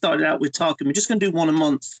one. We just started out with talking. We're just going to do one a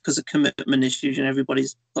month because of commitment issues, and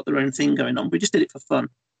everybody's got their own thing going on. We just did it for fun.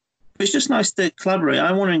 But it's just nice to collaborate.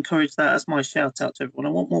 I want to encourage that as my shout out to everyone. I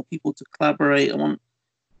want more people to collaborate. I want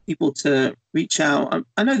people to reach out.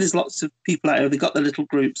 I know there's lots of people out there. They've got their little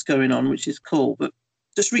groups going on, which is cool. But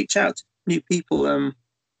just reach out to new people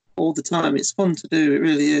all the time. It's fun to do. It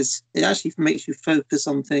really is. It actually makes you focus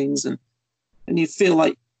on things, and you feel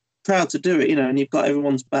like proud to do it, and you've got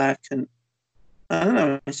everyone's back. And I don't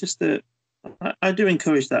know, it's just I do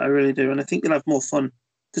encourage that. I really do. And I think you'll have more fun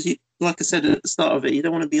because, like I said at the start of it, you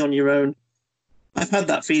don't want to be on your own. I've had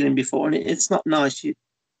that feeling before, and it's not nice. You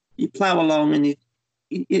plow along, and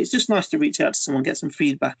it's just nice to reach out to someone, get some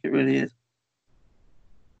feedback. It really is.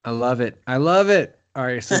 I love it. All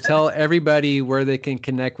right, so tell everybody where they can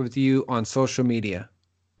connect with you on social media.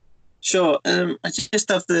 Sure. I just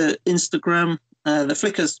have the Instagram. The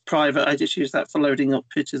Flickr's private. I just use that for loading up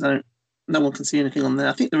pictures. No one can see anything on there.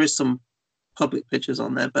 I think there is some public pictures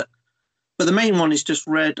on there, but the main one is just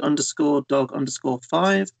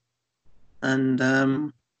red_dog_5, and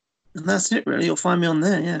that's it really. You'll find me on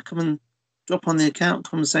there. Yeah, come and drop on the account.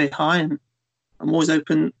 Come and say hi, and I'm always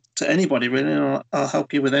open to anybody really. And I'll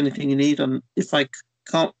help you with anything you need. And if I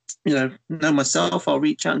can't, know myself, I'll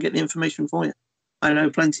reach out and get the information for you. I know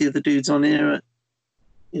plenty of the dudes on here.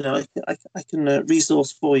 I can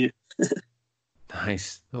resource for you.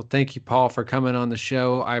 Nice. Well, thank you, Paul, for coming on the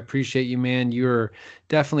show. I appreciate you, man. You're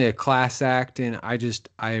definitely a class act, and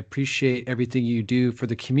I appreciate everything you do for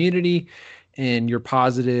the community and your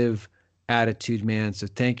positive attitude, man. So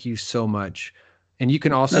thank you so much. And you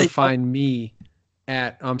can also find me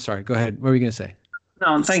at, I'm sorry, go ahead. What were you going to say?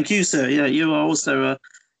 No, and thank you, sir. Yeah, you are also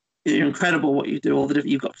you're incredible what you do.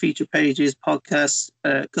 You've got feature pages, podcasts,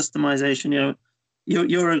 customization.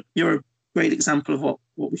 You're a great example of what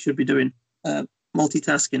we should be doing.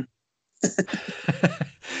 Multitasking.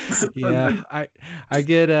 Yeah, I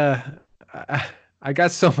get I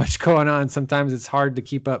got so much going on. Sometimes it's hard to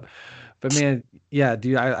keep up. But man, yeah,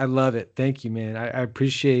 dude, I love it. Thank you, man. I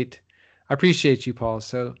appreciate you, Paul.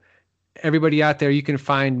 So everybody out there, you can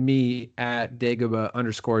find me at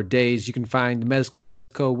Dagobah_days. You can find the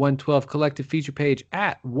Mezco 112 Collective feature page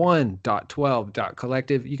at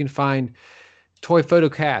 1.12.collective. You can find Toy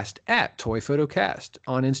Photocast at Toy Photocast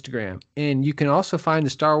on Instagram. And you can also find the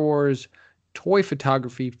Star Wars toy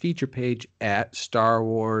photography feature page at Star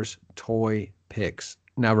Wars Toy Pics.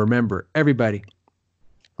 Now remember, everybody,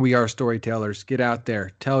 we are storytellers. Get out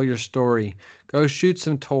there, tell your story, go shoot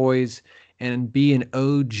some toys, and be an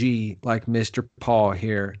OG like Mr. Paul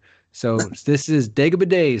here. So this is Dagobah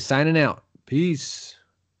Days signing out. Peace.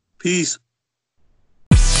 Peace.